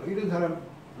되고 또 이런 사람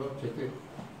절대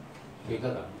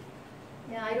제자다.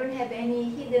 Yeah, I don't have any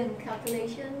hidden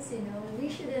calculations. We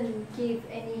shouldn't give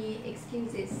any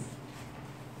excuses.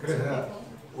 to 그래서 people.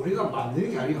 우리가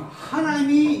만드는 게 아니고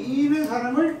하나님이 이런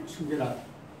사람을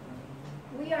숨겨놨다.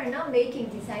 We are not making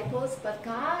disciples, but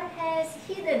God has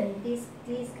hidden these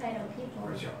kind of people.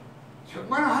 그렇죠.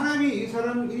 정말 하나님이 이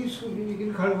사람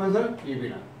이 갈급한 사람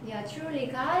예비나. Yeah,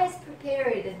 truly, God has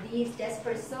prepared these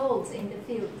desperate souls in the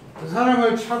field. 그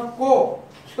사람을 찾고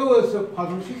세워서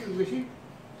파송시킨 것이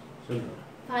전도.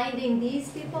 Finding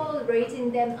these people,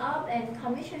 raising them up, and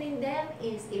commissioning them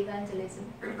is evangelism.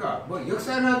 그러니까 뭐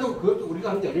역사나도 그것도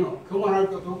우리가 한 게 아니에요. 그만할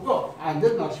것도 없고 안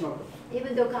된다 낙심할 것도.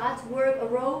 Even though God's work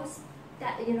arose,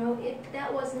 that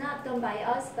was not done by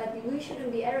us, but we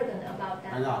shouldn't be arrogant about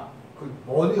that. 아니야. 그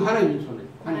모든 하나님 손에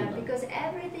하나님. Because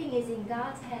everything is in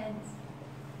God's hands.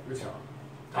 그렇죠.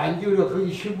 단지 우리가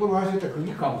거기 실부를 하실 때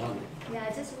그게 감사합니다.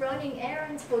 Yeah, just running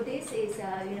errands for this is,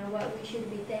 what we should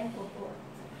be thankful for.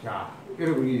 자,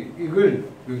 여러분이 이걸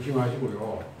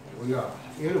명심하시고요. 우리가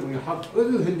여러분이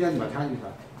어느 현장이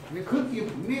마찬가지다. 근데 거기에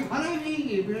분명히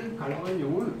하나님의 예배를 갈망하는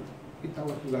영혼은 있다고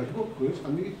생각하시고 그걸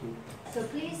찾는 게 있습니다. So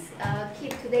please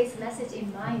keep today's message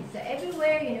in mind. So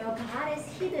everywhere, God has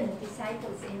hidden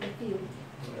disciples in the field.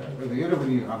 그래서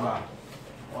여러분이 아마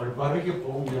올바르게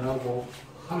복음 전하고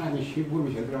하나님의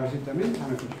시부름을 제대로 하셨다면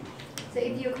하는 것입니다. So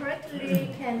if you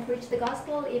correctly can preach the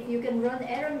gospel, if you can run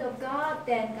errand of God,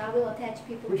 then God will attach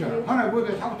people to 그렇죠. you. 하나님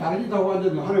보다 자꾸 다른 짓 하고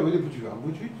앉았는데 하나님 어디 붙이고 안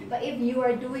붙이지. But if you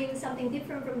are doing something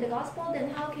different from the gospel,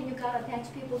 then how can God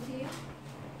attach people to you?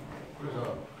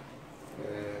 그래서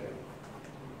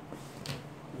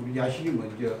우리 자신이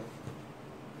먼저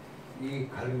이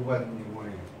갈급한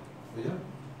영혼에 그죠?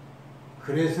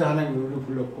 그래서 하나님이 우리를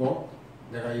불렀고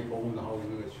내가 이 복음을 하고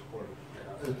있는 것을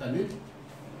내가 얻었다면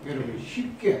여러분이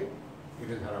쉽게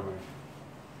이런 사람을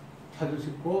찾을 수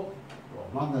있고 또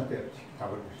만날 때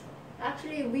답을 줄 수 있어요.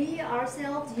 Actually, we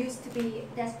ourselves used to be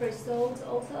desperate souls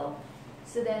also.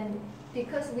 So then,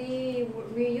 because we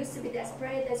used to be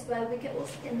desperate, that's why we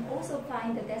can also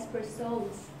find the desperate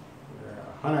souls.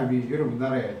 하나님이 여러분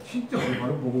나라에 진짜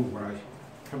올바른 복음을 원하십니다.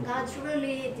 God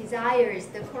truly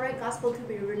desires the correct gospel to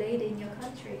be relayed in your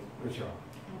country. 그렇죠.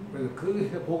 그래서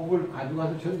그 복음을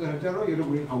가져가서 전달할 자로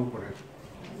여러분이 한국 보내죠.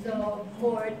 So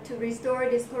to restore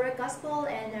this correct gospel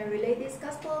and relay this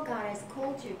gospel, God has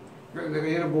called you. 그래서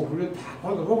내가 여러분 복음을 다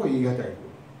받아보고 얘기하자 이거.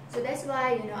 So that's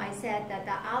why I said that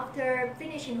after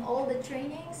finishing all the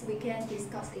trainings, we can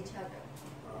discuss each other.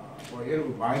 뭐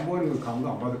여러분 많이 모이는 건 감도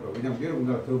안 받을 거예요. 왜냐면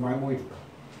여러분보다 더 많이 모이니까.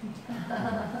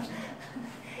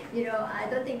 I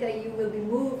don't think you will be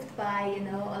moved by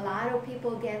a lot of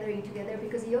people gathering together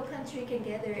because your country can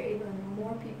gather even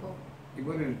more people.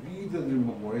 이번에는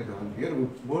리더들만 모여서 하는데 여러분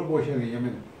뭘 보셔야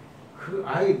되냐면 그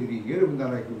아이들이 여러분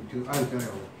나라에 그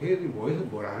아이잖아요. 걔들이 모여서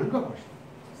뭘 하는가 보시죠.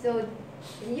 So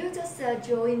you just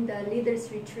join the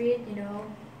leaders retreat.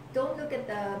 Don't look at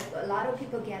a lot of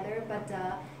people gather, but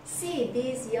see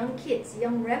these young kids,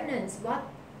 young remnants. What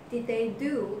did they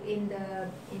do in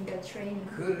the training?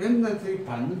 그 렘넌트들이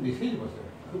받는 메시지 보세요.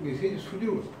 그 메시지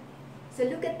수준을 보세요. So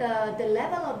look at the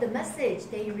level of the message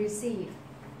they receive.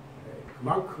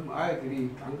 그만큼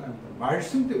아이들이 깜깜합니다.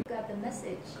 말씀 때문에 Got the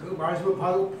message. 그 말씀을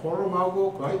받고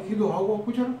포럼하고 그 아이 기도하고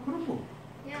그처럼 그런 거.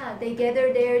 Yeah, they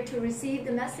gather there to receive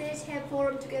the message, have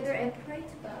forum together, and pray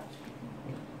to God.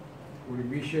 우리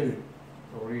미셸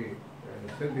우리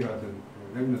샌디 같은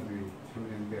렘넌트들이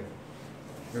참여했는데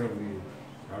여러분이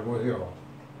잘 보세요.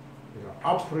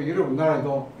 앞으로 여러분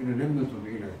나라에도 이런 렘넌트도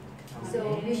일어나요.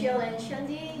 So Michelle and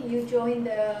Shandy, you join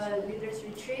the leaders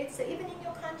retreat. So even in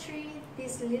your country,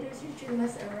 this leaders retreat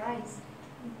must arise.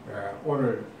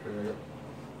 오늘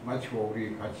마치고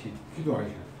우리 같이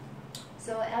기도하시죠.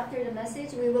 So after the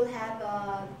message, we will have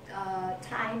a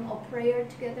time of prayer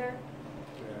together.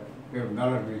 여러분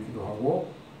나라를 위해 기도하고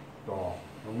또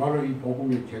정말로 이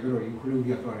복음이 제대로 이 훈련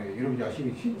기간 동안에 여러분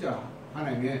자신이 진짜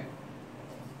하나님의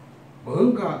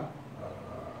뭔가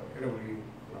여러분이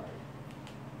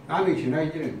남이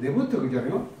지나기 전에 내부터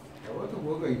그잖아요. 내부터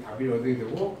뭔가 이 답을 얻어야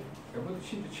되고 내부터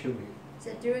진짜 체험해요.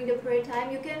 So during the prayer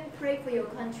time, you can pray for your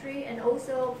country, and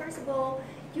also, first of all,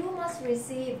 you must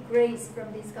receive grace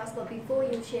from this gospel before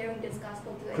you sharing this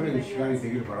gospel to 그런 anybody 시간이 else.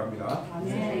 되기를 바랍니다. So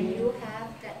you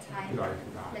have that time.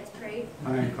 기도하겠습니다. Let's pray.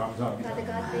 하나님 감사합니다. Father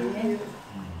God, thank you.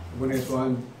 이번에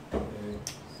또한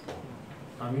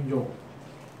다민족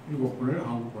 7분을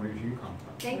한국 보내주시기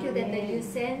감사합니다. Thank you that you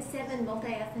send 7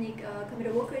 multi-ethnic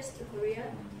community workers to Korea.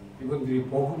 이분들이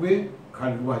복음에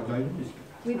갈구한 자를 믿습니다.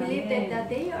 We believe that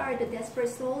they are the desperate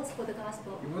souls for the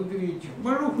gospel. 이분들이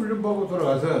정말로 훈련받고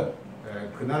돌아가서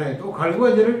그 나라에 또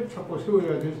갈구한 자를 찾고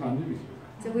세워야 될 사람들이 있습니다.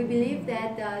 So we believe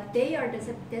that they are the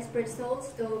desperate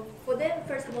souls. So for them,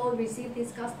 first of all, receive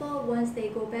this gospel. Once they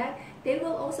go back, they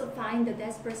will also find the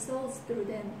desperate souls through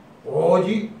them.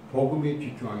 오직 복음에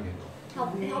집중하게 해줘.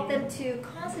 Help them to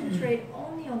concentrate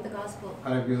only on the gospel.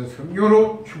 하나님께서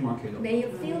성령으로 충만케 해줘. May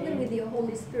you fill them with your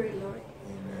Holy Spirit, Lord.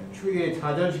 주의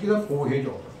사자식이다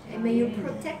보호해줘. And may you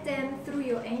protect them through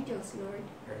your angels, Lord.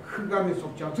 흑암에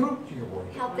속지 않도록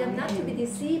지켜보게. Help them not to be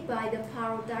deceived by the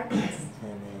power of darkness.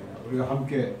 우리가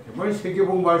함께 정말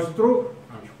세계복음 할 수 있도록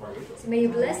축복하겠죠. So may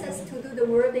you bless us to do the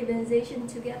word evangelization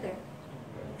together.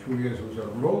 주 예수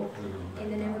이름으로 In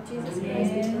the name of Jesus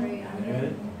Christ, we pray.